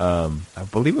 I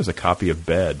believe it was a copy of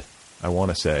Bed, I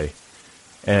want to say.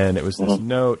 And it was this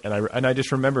note, and I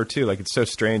just remember too, like, it's so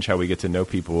strange how we get to know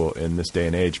people in this day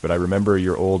and age. But I remember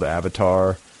your old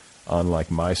avatar on, like,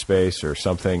 MySpace or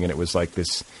something, and it was like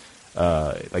this,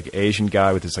 like, Asian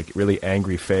guy with this, like, really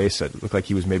angry face that looked like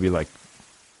he was maybe like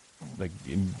I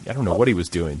don't know what he was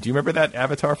doing. Do you remember that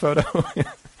avatar photo?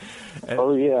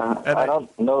 Oh, yeah. I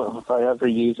don't know if I ever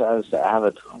use that as the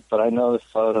avatar, but I know the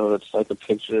photo. It's like a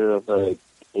picture of an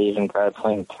Asian guy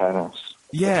playing tennis.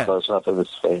 Yeah. Close up of his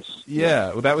face.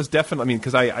 Yeah, well, that was definitely, I mean,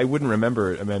 because I wouldn't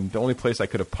remember, I mean, the only place I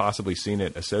could have possibly seen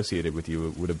it associated with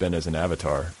you would have been as an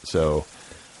avatar. So,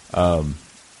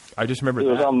 I just remember it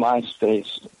was on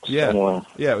MySpace. Yeah,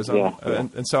 yeah, it was on, yeah.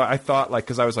 And so I thought, like,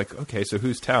 because I was like, okay, so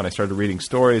whose town? I started reading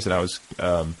stories, and I was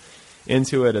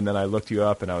into it, and then I looked you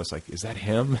up, and I was like, is that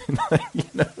him?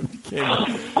 And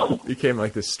it became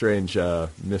like this strange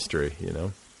mystery, you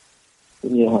know?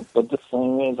 Yeah, but the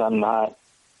thing is, I'm not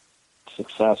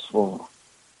successful.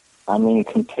 I mean,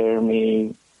 compare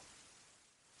me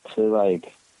to,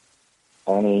 like,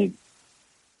 any,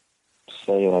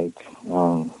 say, like,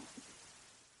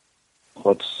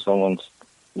 what's someone's,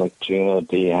 like, Junot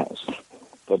Diaz,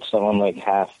 but someone, like,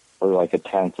 half or, like, a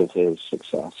tenth of his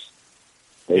success.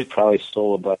 They probably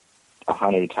stole about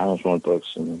 100 times more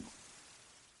books than me.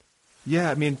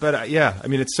 Yeah, I mean, but, yeah, I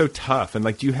mean, it's so tough. And,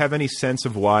 like, do you have any sense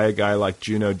of why a guy like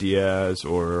Junot Diaz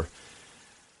or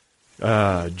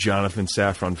Jonathan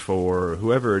Safran Foer, or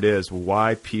whoever it is,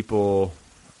 why people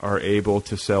are able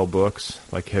to sell books?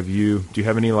 Like, do you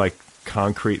have any, like,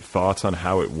 concrete thoughts on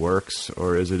how it works,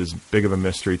 or is it as big of a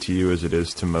mystery to you as it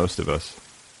is to most of us?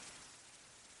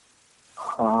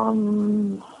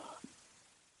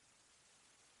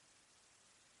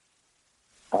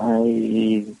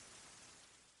 I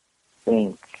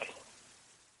think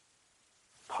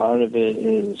part of it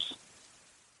is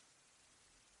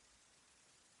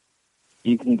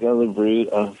you can go the route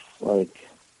of, like,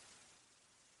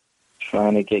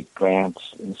 trying to get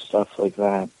grants and stuff like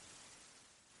that,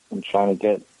 and trying to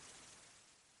get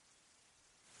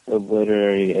a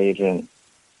literary agent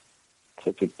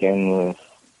to begin with.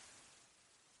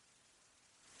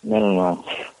 I don't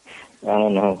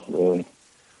know, really.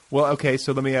 Well, okay,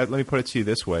 so let me put it to you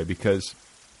this way, because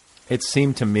it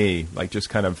seemed to me, like, just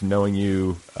kind of knowing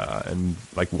you and,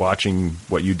 like, watching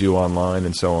what you do online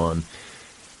and so on,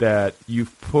 that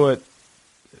you've put,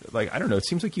 like, I don't know, it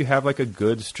seems like you have, like, a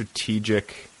good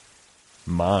strategic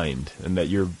mind, and that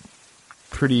you're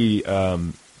pretty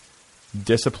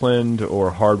disciplined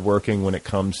or hardworking when it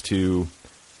comes to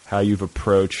how you've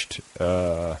approached,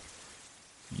 getting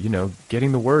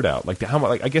the word out. Like,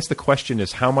 I guess the question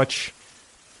is how much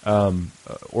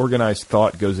organized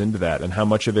thought goes into that, and how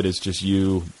much of it is just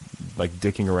you, like,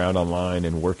 dicking around online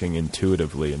and working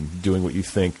intuitively and doing what you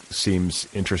think seems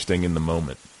interesting in the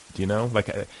moment. Do you know? Like,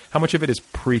 how much of it is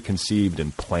preconceived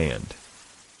and planned?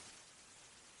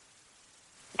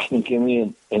 Can you give me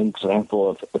an example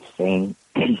of a thing?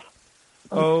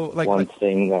 One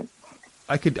thing that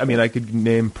I could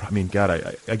name. I mean,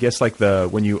 God, I guess, like,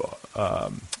 when you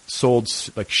sold,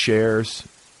 like, shares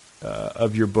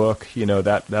of your book, you know,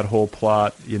 that whole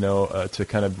plot, you know, to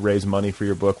kind of raise money for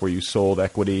your book, where you sold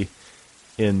equity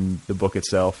in the book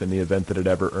itself in the event that it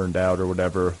ever earned out or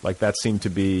whatever. Like, that seemed to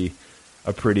be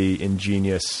a pretty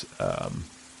ingenious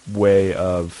way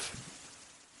of,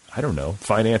 I don't know,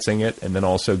 financing it, and then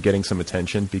also getting some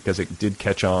attention because it did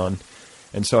catch on.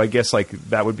 And so I guess, like,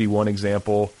 that would be one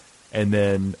example. And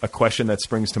then a question that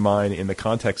springs to mind in the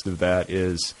context of that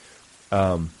is,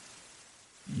 like,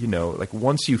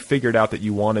 once you figured out that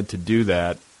you wanted to do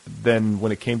that, then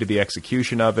when it came to the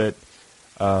execution of it,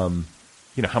 how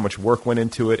much work went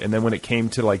into it. And then when it came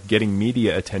to, like, getting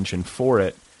media attention for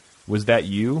it, was that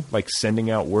you, like,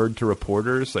 sending out word to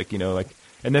reporters? Like,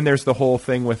 and then there's the whole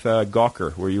thing with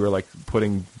Gawker, where you were, like,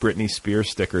 putting Britney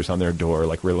Spears stickers on their door,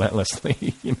 like,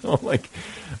 relentlessly, like,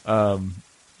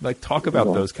 talk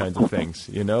about those kinds of things,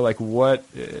 like, what,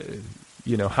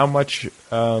 how much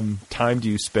time do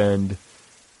you spend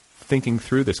thinking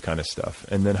through this kind of stuff?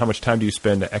 And then how much time do you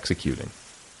spend executing?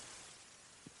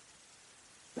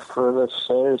 For the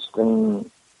shares thing,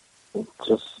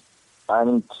 I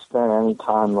didn't spend any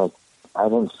time, like, I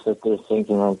didn't sit there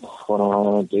thinking, like, what do I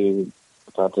want to do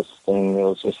about this thing. It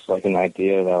was just, like, an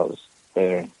idea that was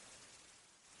there.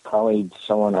 Probably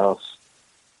someone else.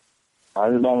 I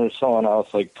remember someone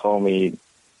else, like, told me,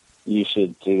 you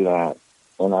should do that.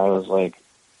 And I was like,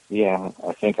 yeah,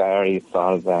 I think I already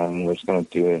thought of that and was going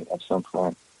to do it at some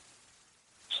point.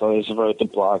 So I just wrote the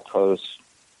blog post,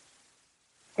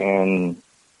 and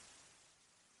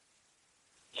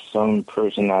some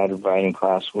person I had a writing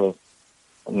class with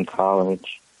in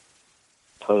college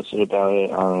posted about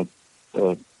it on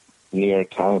the New York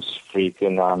Times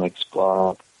Freakonomics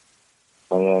blog,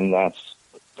 and then that's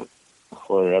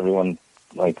where everyone,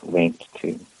 like, linked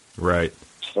to. Right.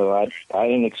 So I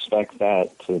didn't expect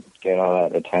that to get all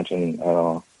that attention at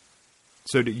all.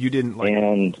 So you didn't like?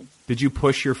 And did you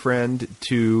push your friend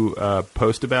to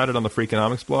post about it on the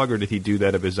Freakonomics blog, or did he do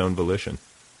that of his own volition?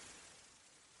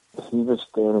 he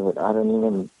just did it. I don't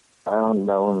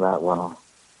know him that well.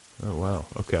 Oh wow.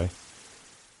 Okay.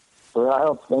 But I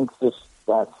don't think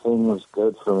that thing was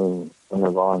good for me in the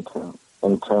long term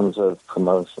in terms of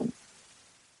promotion.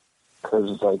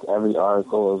 Because like every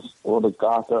article is, the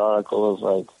Gotha article is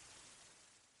like,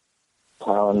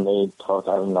 Talon made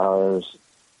 $12,000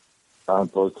 on a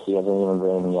book he hasn't even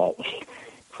written yet,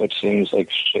 which seems like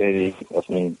shitty of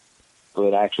me.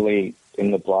 But actually,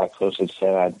 in the blog post, it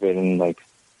said I'd written like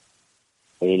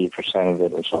 80% of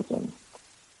it or something.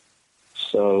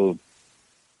 So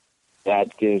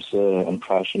that gives the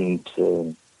impression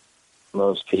to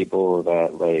most people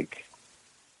that like,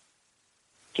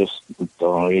 just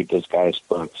don't read this guy's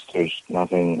books. There's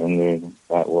nothing in there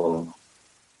that will...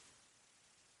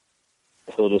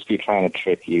 He'll just be trying to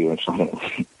trick you or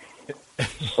something.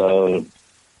 So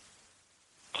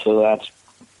that's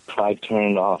probably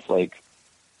turned off like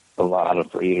a lot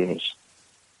of readers.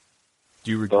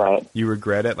 Do you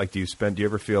regret it? Like, do you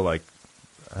ever feel like,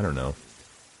 I don't know.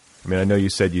 I mean, I know you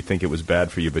said you think it was bad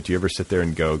for you, but do you ever sit there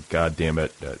and go, God damn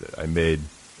it, I made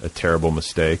a terrible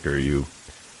mistake, or are you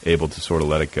able to sort of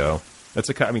let it go? That's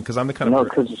because I'm the kind of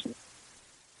person.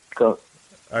 Go.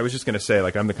 I was just going to say,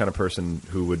 like, I'm the kind of person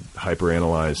who would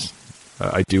hyperanalyze.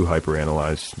 I do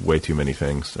hyperanalyze way too many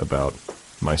things about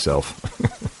myself.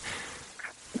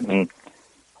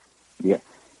 Yeah.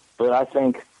 But I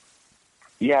think,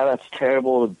 yeah, that's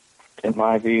terrible in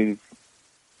my view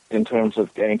in terms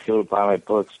of getting people to buy my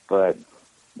books, but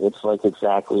it's like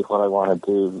exactly what I want to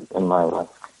do in my life.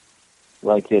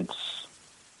 Like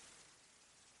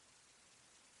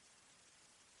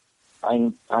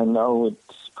I know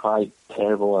it's probably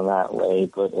terrible in that way,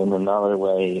 but in another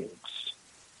way, it's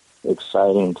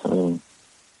exciting to me.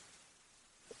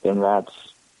 And that's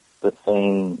the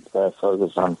thing that I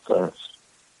focus on first.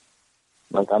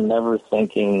 Like, I'm never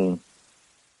thinking,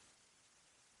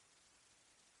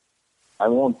 I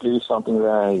won't do something that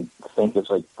I think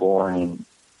is, like, boring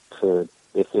if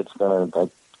it's going to, like,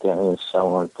 get me to sell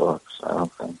more books, I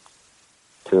don't think,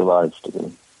 to a large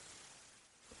degree.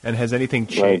 And has anything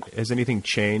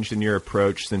changed in your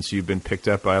approach since you've been picked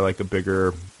up by like a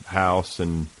bigger house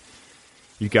and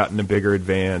you've gotten a bigger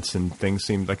advance and things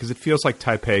seem like, because it feels like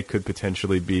Taipei could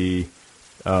potentially be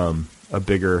a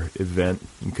bigger event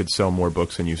and could sell more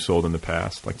books than you sold in the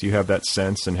past. Like, do you have that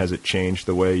sense, and has it changed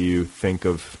the way you think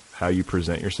of how you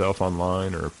present yourself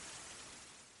online, or?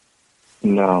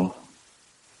 No,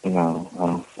 I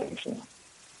don't think so.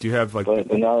 Do you have like?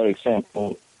 But another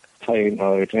example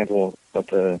of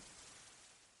the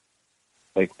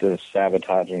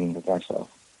sabotaging of myself.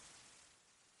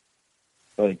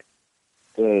 Like,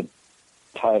 the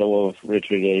title of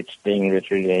Richard Yates being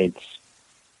Richard Yates,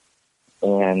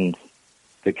 and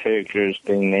the characters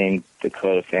being named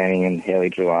Dakota Fanning and Haley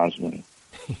Joel Osment.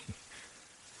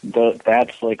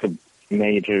 That's like a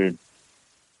major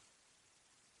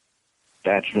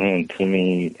detriment to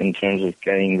me in terms of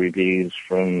getting reviews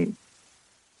from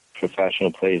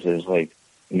professional places like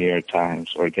New York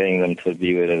Times, or getting them to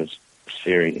view it as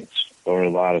serious, or a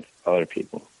lot of other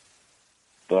people.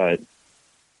 But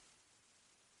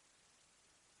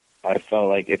I felt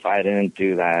like if I didn't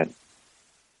do that,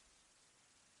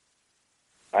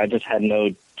 I just had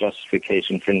no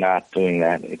justification for not doing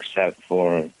that, except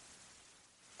for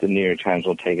the New York Times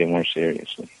will take it more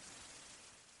seriously.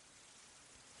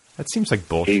 That seems like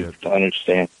bullshit. To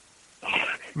understand.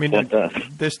 I mean,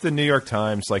 this the New York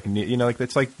Times, like, you know, like,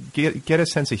 it's like get a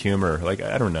sense of humor. Like,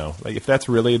 I don't know, like, if that's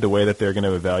really the way that they're going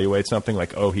to evaluate something,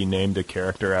 like, oh, he named a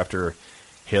character after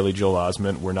Haley Joel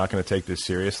Osment, we're not going to take this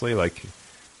seriously. Like,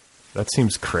 that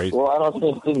seems crazy. Well, I don't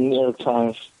think the New York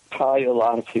Times, probably a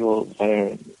lot of people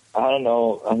there, I don't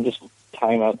know, I'm just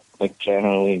talking about, like,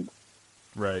 generally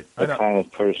right. the kind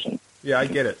of person. Yeah, I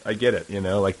get it. You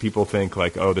know, like, people think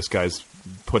like, oh, this guy's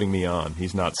putting me on.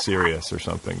 He's not serious or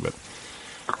something, but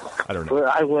I don't know. But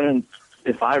I wouldn't,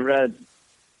 if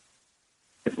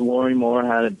Lori Moore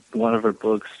had one of her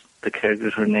books, the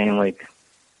characters were named like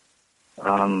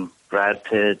Brad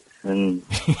Pitt and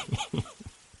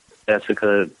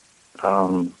Jessica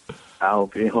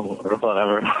Albion or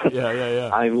whatever. Yeah.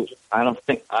 I don't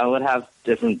think I would have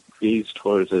different views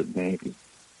towards it, maybe.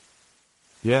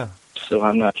 Yeah. So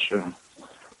I'm not sure.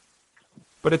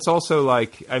 But it's also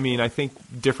like, I mean, I think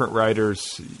different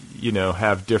writers, you know,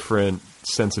 have different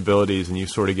sensibilities, and you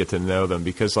sort of get to know them,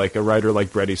 because like a writer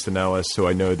like Bret Easton Ellis, who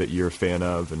I know that you're a fan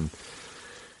of and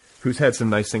who's had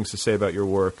some nice things to say about your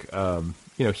work,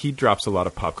 you know, he drops a lot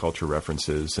of pop culture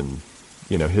references, and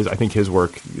I think his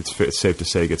work, it's safe to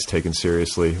say, gets taken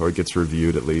seriously, or it gets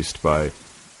reviewed at least by,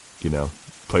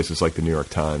 places like the New York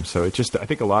Times. So I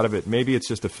think a lot of it, maybe it's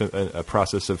just a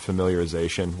process of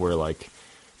familiarization where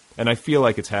and I feel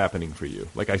like it's happening for you.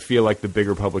 Like, I feel like the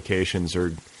bigger publications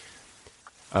are,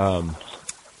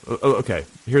 okay,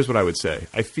 here's what I would say.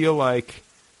 I feel like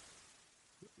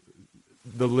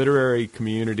the literary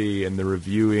community and the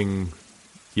reviewing,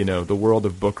 the world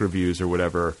of book reviews or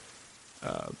whatever,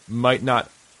 might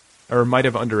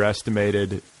have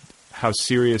underestimated how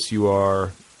serious you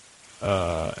are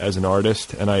as an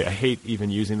artist. And I hate even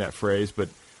using that phrase, but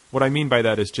what I mean by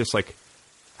that is just like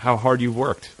how hard you've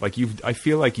worked. Like I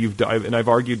feel like and I've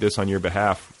argued this on your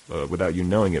behalf without you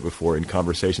knowing it before in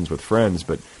conversations with friends,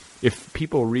 but if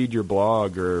people read your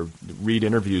blog or read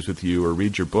interviews with you or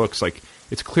read your books, like,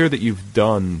 it's clear that you've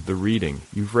done the reading.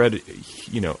 You've read,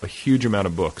 a huge amount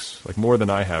of books, like more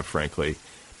than I have, frankly.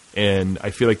 And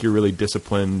I feel like you're really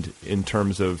disciplined in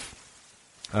terms of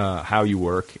how you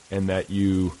work, and that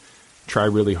you try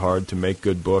really hard to make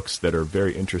good books that are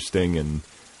very interesting and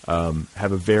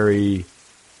have a very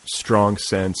strong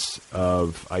sense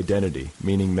of identity,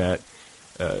 meaning that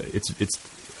it's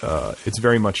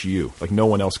very much you. Like, no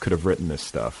one else could have written this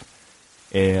stuff.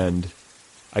 And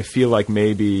I feel like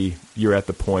maybe you're at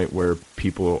the point where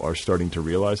people are starting to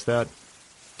realize that.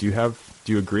 Do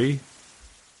you agree?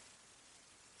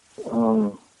 I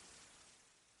don't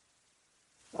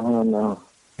know.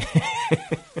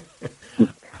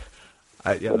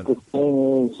 But the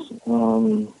thing is,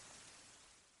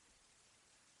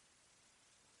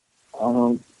 I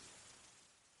don't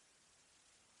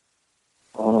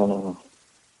know.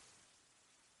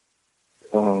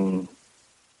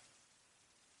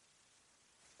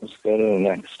 Let's go to the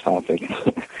next topic.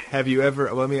 Have you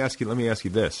ever? Let me ask you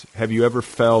this: have you ever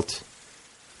felt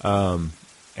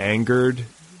angered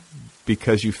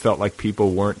because you felt like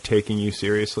people weren't taking you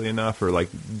seriously enough, or like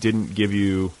didn't give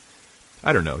you?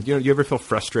 I don't know. You ever feel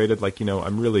frustrated? Like,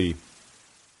 I'm really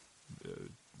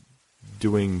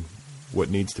doing what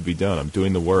needs to be done. I'm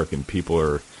doing the work, and people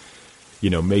are,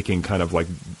 making kind of like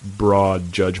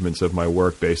broad judgments of my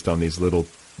work based on these little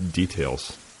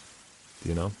details.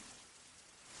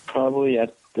 Probably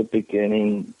at the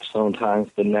beginning sometimes,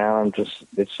 but now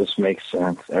it just makes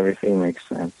sense. Everything makes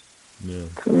sense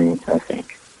to me, I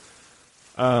think.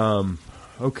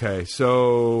 Okay,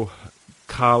 so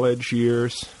college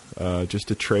years, just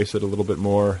to trace it a little bit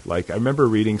more. Like, I remember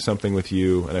reading something with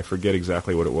you, and I forget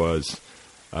exactly what it was,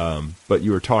 but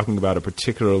you were talking about a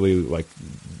particularly like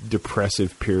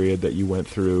depressive period that you went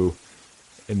through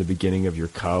in the beginning of your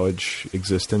college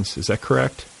existence. Is that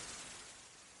correct?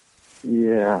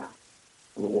 Yeah.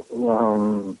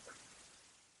 Well,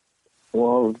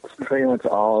 it's pretty much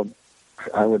all.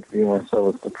 I would view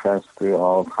myself as depressed through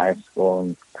all of high school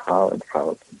and college,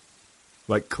 probably.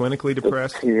 Like clinically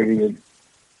depressed? The period,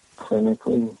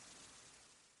 clinically.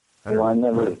 I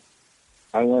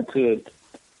went to a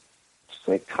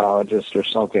psychologist or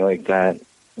something like that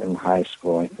in high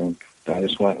school, I think. I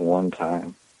just went one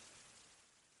time.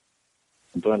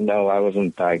 But no, I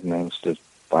wasn't diagnosed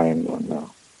by anyone, no.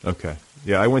 Okay.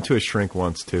 Yeah, I went to a shrink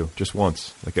once, too. Just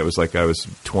once. Like, it was like I was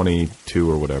 22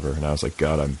 or whatever, and I was like,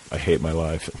 God, I hate my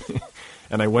life.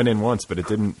 And I went in once, but it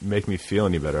didn't make me feel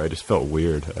any better. I just felt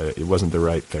weird. It wasn't the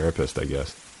right therapist, I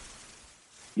guess.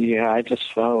 Yeah, I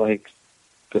just felt like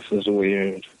this is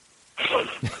weird.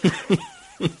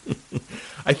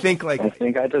 I think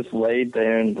I just laid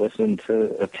there and listened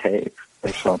to a tape or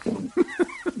something.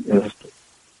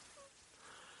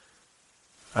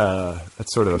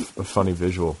 That's sort of a funny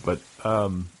visual, but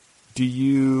were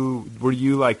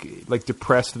you like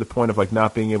depressed to the point of like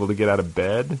not being able to get out of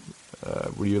bed?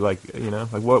 Were you like,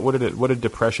 like what did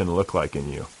depression look like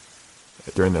in you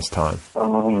during this time?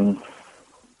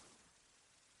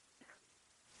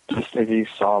 Just if you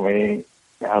saw me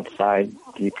outside,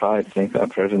 you probably think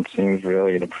that person seems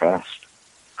really depressed.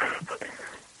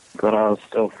 But I was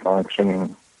still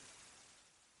functioning.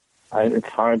 It's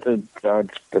hard to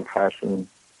judge depression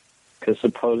because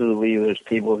supposedly there's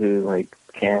people who like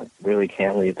can't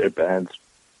leave their beds,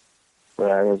 but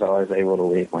I was always able to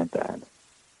leave my bed.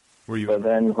 But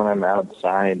then when I'm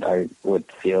outside, I would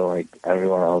feel like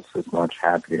everyone else is much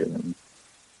happier than me.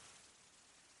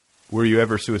 Were you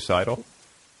ever suicidal?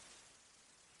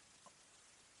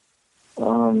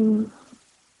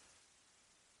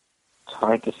 It's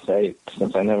hard to say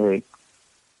since I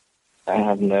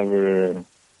have never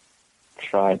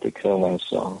tried to kill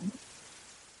myself.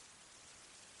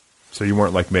 So you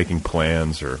weren't like making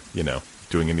plans or,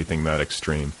 doing anything that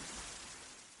extreme?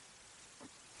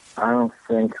 I don't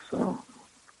think so.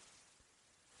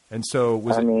 And so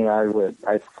was I mean, I would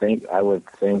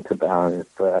think about it,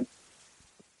 but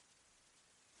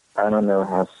I don't know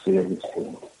how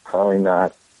seriously. Probably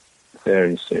not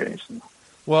very seriously.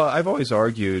 Well, I've always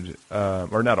argued,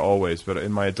 or not always, but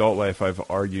in my adult life, I've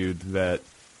argued that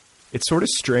it's sort of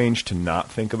strange to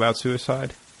not think about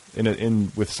suicide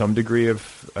with some degree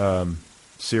of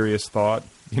serious thought,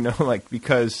 like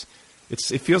because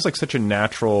it feels like such a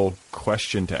natural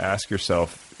question to ask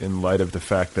yourself in light of the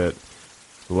fact that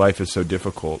life is so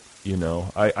difficult.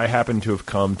 I happen to have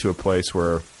come to a place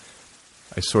where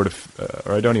I sort of,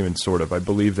 or I don't even sort of, I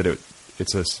believe that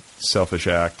it's a selfish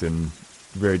act and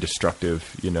very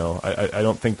destructive. I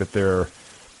don't think that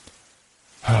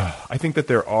I think that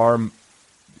there are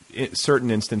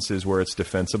certain instances where it's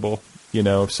defensible.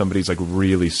 If somebody's like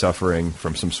really suffering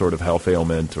from some sort of health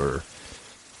ailment, or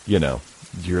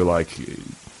you're like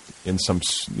in some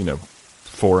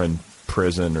foreign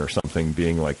prison or something,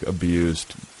 being like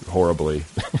abused horribly.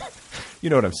 You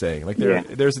know what I'm saying? Like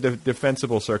there's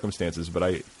defensible circumstances, but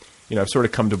I've sort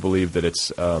of come to believe that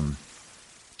it's a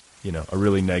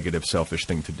really negative, selfish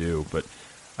thing to do. But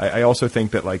I also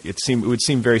think that like it would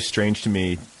seem very strange to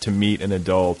me to meet an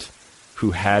adult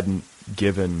who hadn't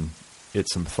given it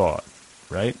some thought,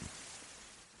 right?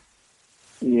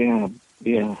 Yeah.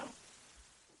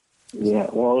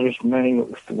 Well, there's many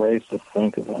ways to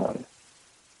think about it,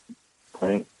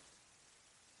 right?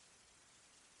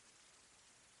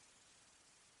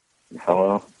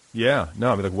 Hello? Yeah.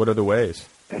 No, I mean, like, what are the ways?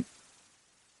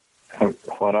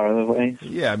 What are the ways?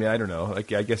 Yeah, I mean, I don't know.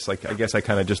 Like, I guess I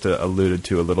kind of just alluded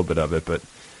to a little bit of it, but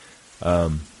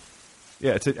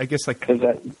yeah, I guess like.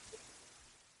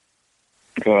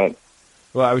 Go ahead.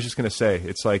 Well, I was just going to say,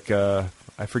 it's like,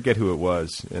 I forget who it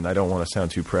was, and I don't want to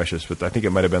sound too precious, but I think it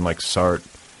might have been like Sartre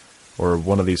or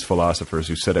one of these philosophers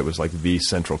who said it was like the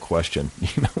central question.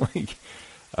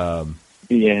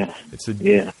 Yeah. It's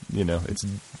it's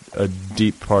a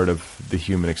deep part of the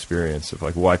human experience of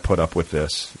like, why put up with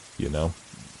this,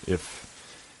 if,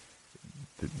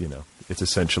 it's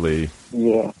essentially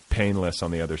painless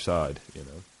on the other side,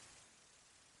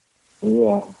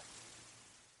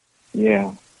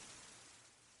 Yeah.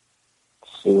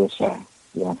 Suicide.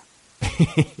 Yeah.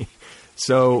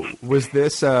 So was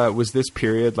this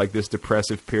period, like this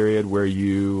depressive period, where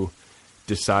you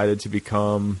decided to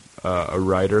become a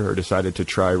writer or decided to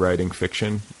try writing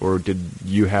fiction, or did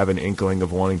you have an inkling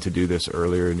of wanting to do this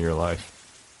earlier in your life?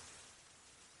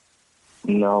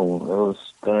 No, it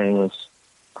was during this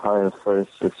probably the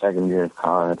first or second year of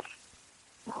college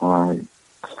when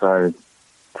I started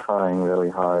trying really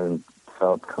hard and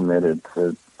felt committed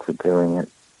to doing it.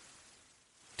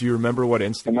 Do you remember what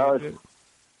instigated it?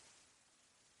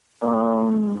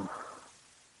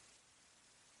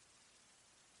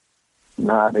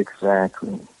 Not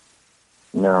exactly.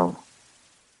 No.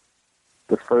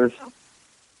 The first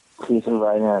piece of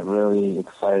writing that really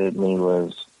excited me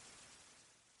was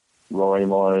Roy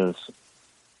Moore's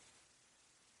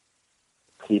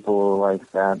People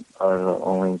Like That Are the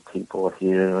Only People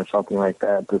Here, or something like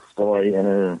that. The story in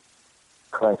a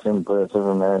collection, Birds of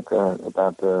America,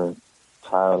 about the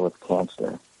child with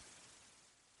cancer.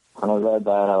 When I read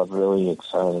that, I was really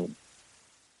excited.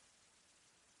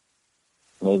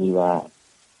 Maybe that.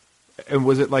 And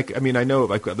was it like, I mean, I know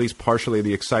like at least partially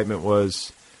the excitement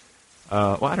was,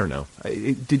 well, I don't know.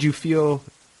 Did you feel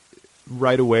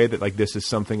right away that like this is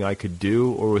something I could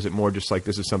do, or was it more just like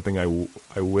this is something I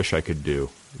wish I could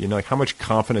do? Like how much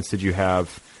confidence did you have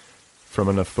from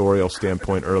an authorial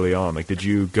standpoint early on? Like, did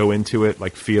you go into it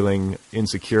like feeling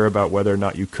insecure about whether or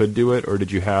not you could do it, or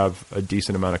did you have a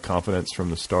decent amount of confidence from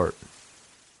the start?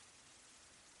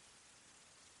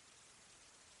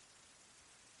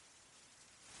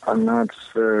 I'm not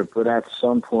sure, but at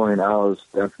some point I was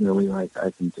definitely like, I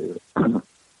can do it.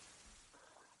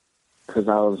 Because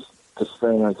I was just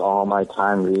spending like all my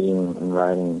time reading and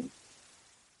writing.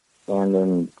 And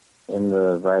then in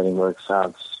the writing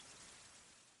workshops,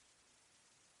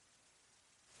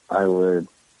 I would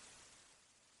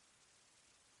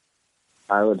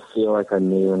feel like I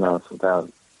knew enough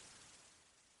about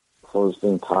what was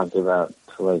being talked about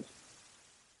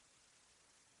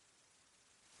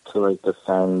to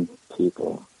defend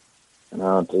people. And I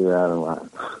don't do that a lot.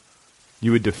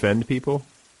 You would defend people?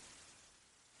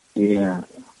 Yeah.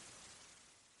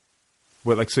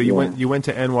 Well, like, so you went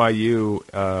to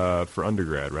NYU for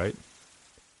undergrad, right?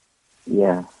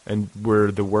 Yeah. And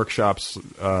were the workshops,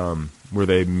 were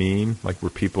they mean? Like, were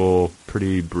people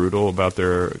pretty brutal about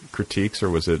their critiques, or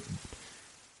was it?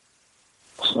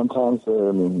 Sometimes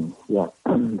they're mean, yeah.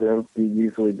 There would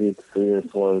usually be 3 or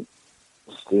 4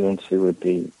 students who would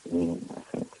be mean, I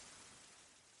think.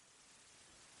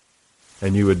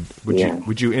 And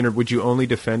would you only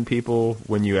defend people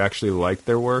when you actually liked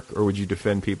their work, or would you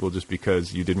defend people just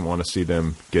because you didn't want to see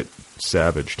them get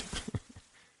savaged?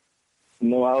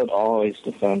 No, I would always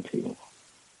defend people.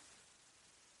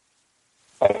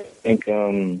 I think,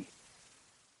 I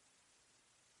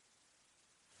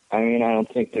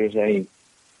don't think there's any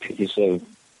piece of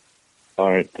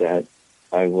art that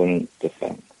I wouldn't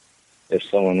defend if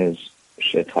someone is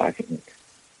shit-talking.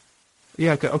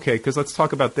 Yeah, okay, because let's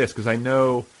talk about this, because I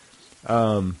know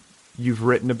you've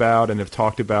written about and have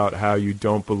talked about how you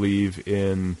don't believe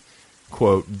in,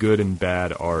 quote, good and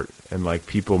bad art, and like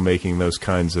people making those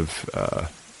kinds of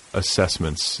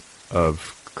assessments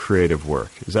of creative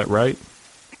work. Is that right?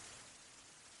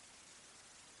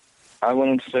 I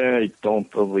wouldn't say I don't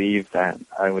believe that.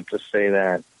 I would just say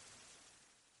that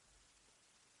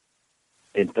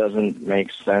it doesn't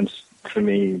make sense to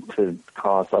me to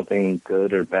call something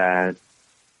good or bad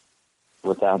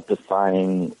without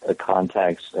defining a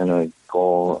context and a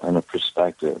goal and a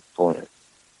perspective for it.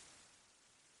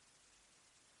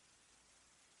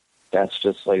 That's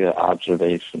just like an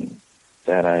observation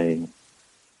that I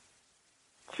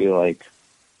feel like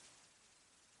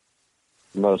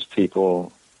most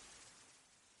people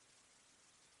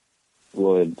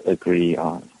would agree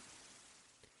on.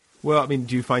 Well,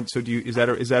 is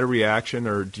that a reaction,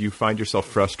 or do you find yourself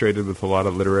frustrated with a lot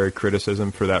of literary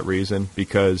criticism for that reason,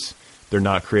 because they're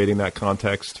not creating that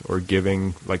context or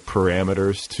giving like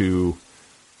parameters to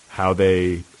how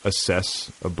they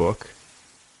assess a book?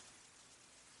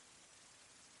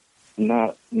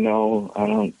 No, I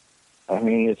don't.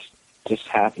 It's just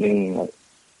happening.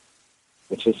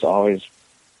 It's just always.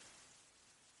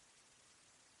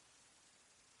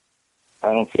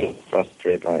 I don't feel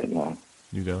frustrated by it now.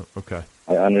 You don't? Okay.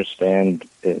 I understand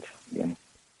it, yeah.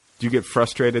 Do you get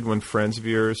frustrated when friends of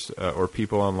yours or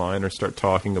people online start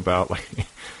talking about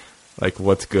like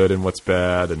what's good and what's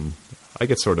bad? And I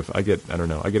get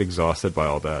exhausted by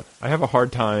all that. I have a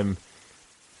hard time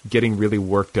getting really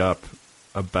worked up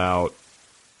about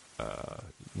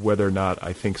whether or not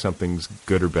I think something's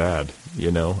good or bad.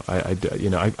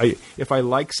 If I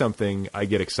like something, I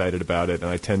get excited about it, and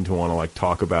I tend to want to like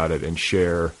talk about it and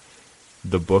share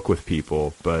the book with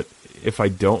people. But if I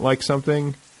don't like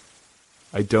something,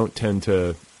 I don't tend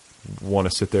to want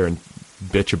to sit there and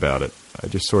bitch about it. I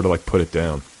just sort of like put it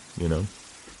down,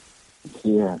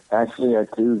 Yeah, actually, I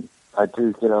do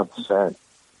get upset.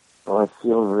 Well, I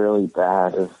feel really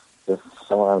bad if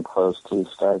someone I'm close to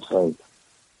starts like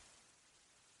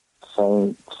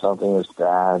saying something is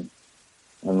bad,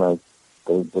 and like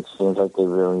it seems like they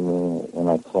really mean it, and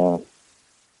I can't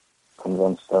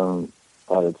convince them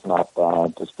that it's not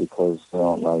bad just because they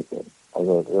don't like it. I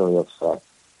get really upset.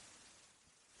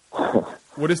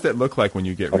 What does that look like when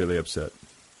you get really upset?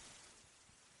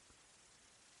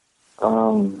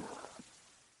 All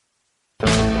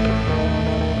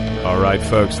right,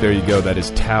 folks, there you go. That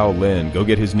is Tao Lin. Go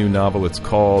get his new novel. It's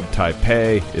called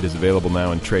Taipei. It is available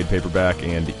now in trade paperback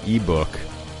and ebook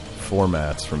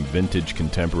formats from Vintage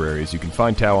Contemporaries. You can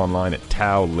find Tao online at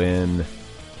taolin.info.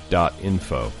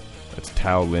 That's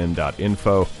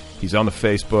taolin.info. He's on the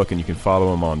Facebook, and you can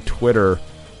follow him on Twitter,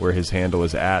 where his handle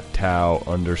is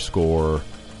 @Tao_Lin.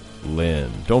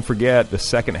 Don't forget, the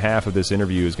second half of this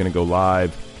interview is going to go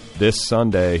live this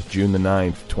Sunday, June the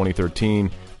 9th, 2013.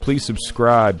 Please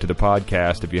subscribe to the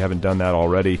podcast if you haven't done that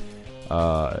already.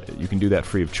 You can do that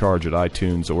free of charge at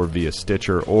iTunes or via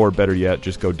Stitcher, or better yet,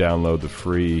 just go download the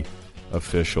free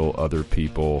official Other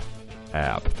People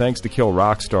app. Thanks to Kill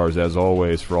Rockstars, as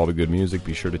always, for all the good music.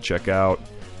 Be sure to check out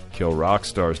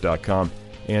killrockstars.com.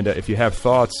 And if you have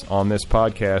thoughts on this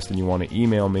podcast and you want to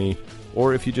email me,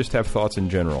 or if you just have thoughts in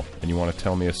general and you want to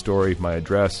tell me a story, my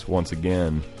address, once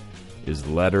again, is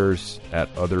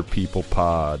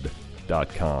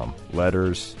letters@otherpeoplepod.com.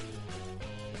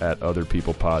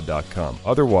 Letters@otherpeoplepod.com.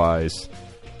 Otherwise,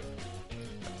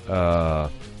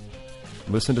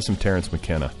 listen to some Terence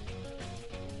McKenna.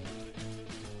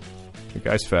 The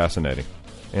guy's fascinating.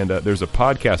 And there's a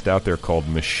podcast out there called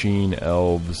Machine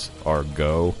Elves Are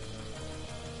Go.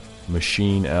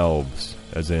 Machine Elves,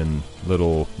 as in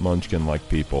little munchkin-like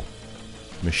people.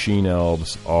 Machine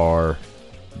Elves Are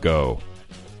Go.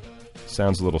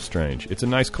 Sounds a little strange. It's a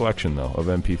nice collection, though, of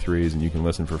MP3s, and you can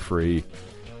listen for free,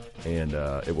 and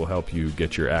it will help you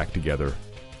get your act together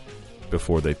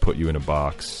before they put you in a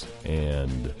box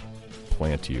and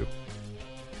plant you.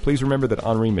 Please remember that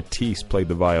Henri Matisse played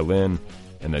the violin,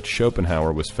 and that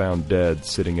Schopenhauer was found dead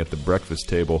sitting at the breakfast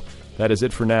table. That is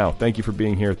it for now. Thank you for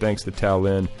being here. Thanks to Tao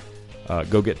Lin.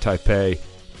 Go get Taipei.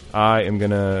 I am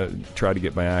going to try to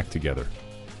get my act together.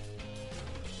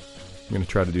 I'm going to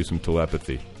try to do some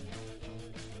telepathy.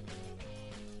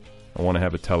 I want to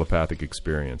have a telepathic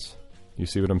experience. You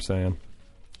see what I'm saying?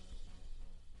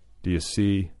 Do you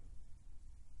see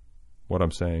what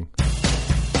I'm saying?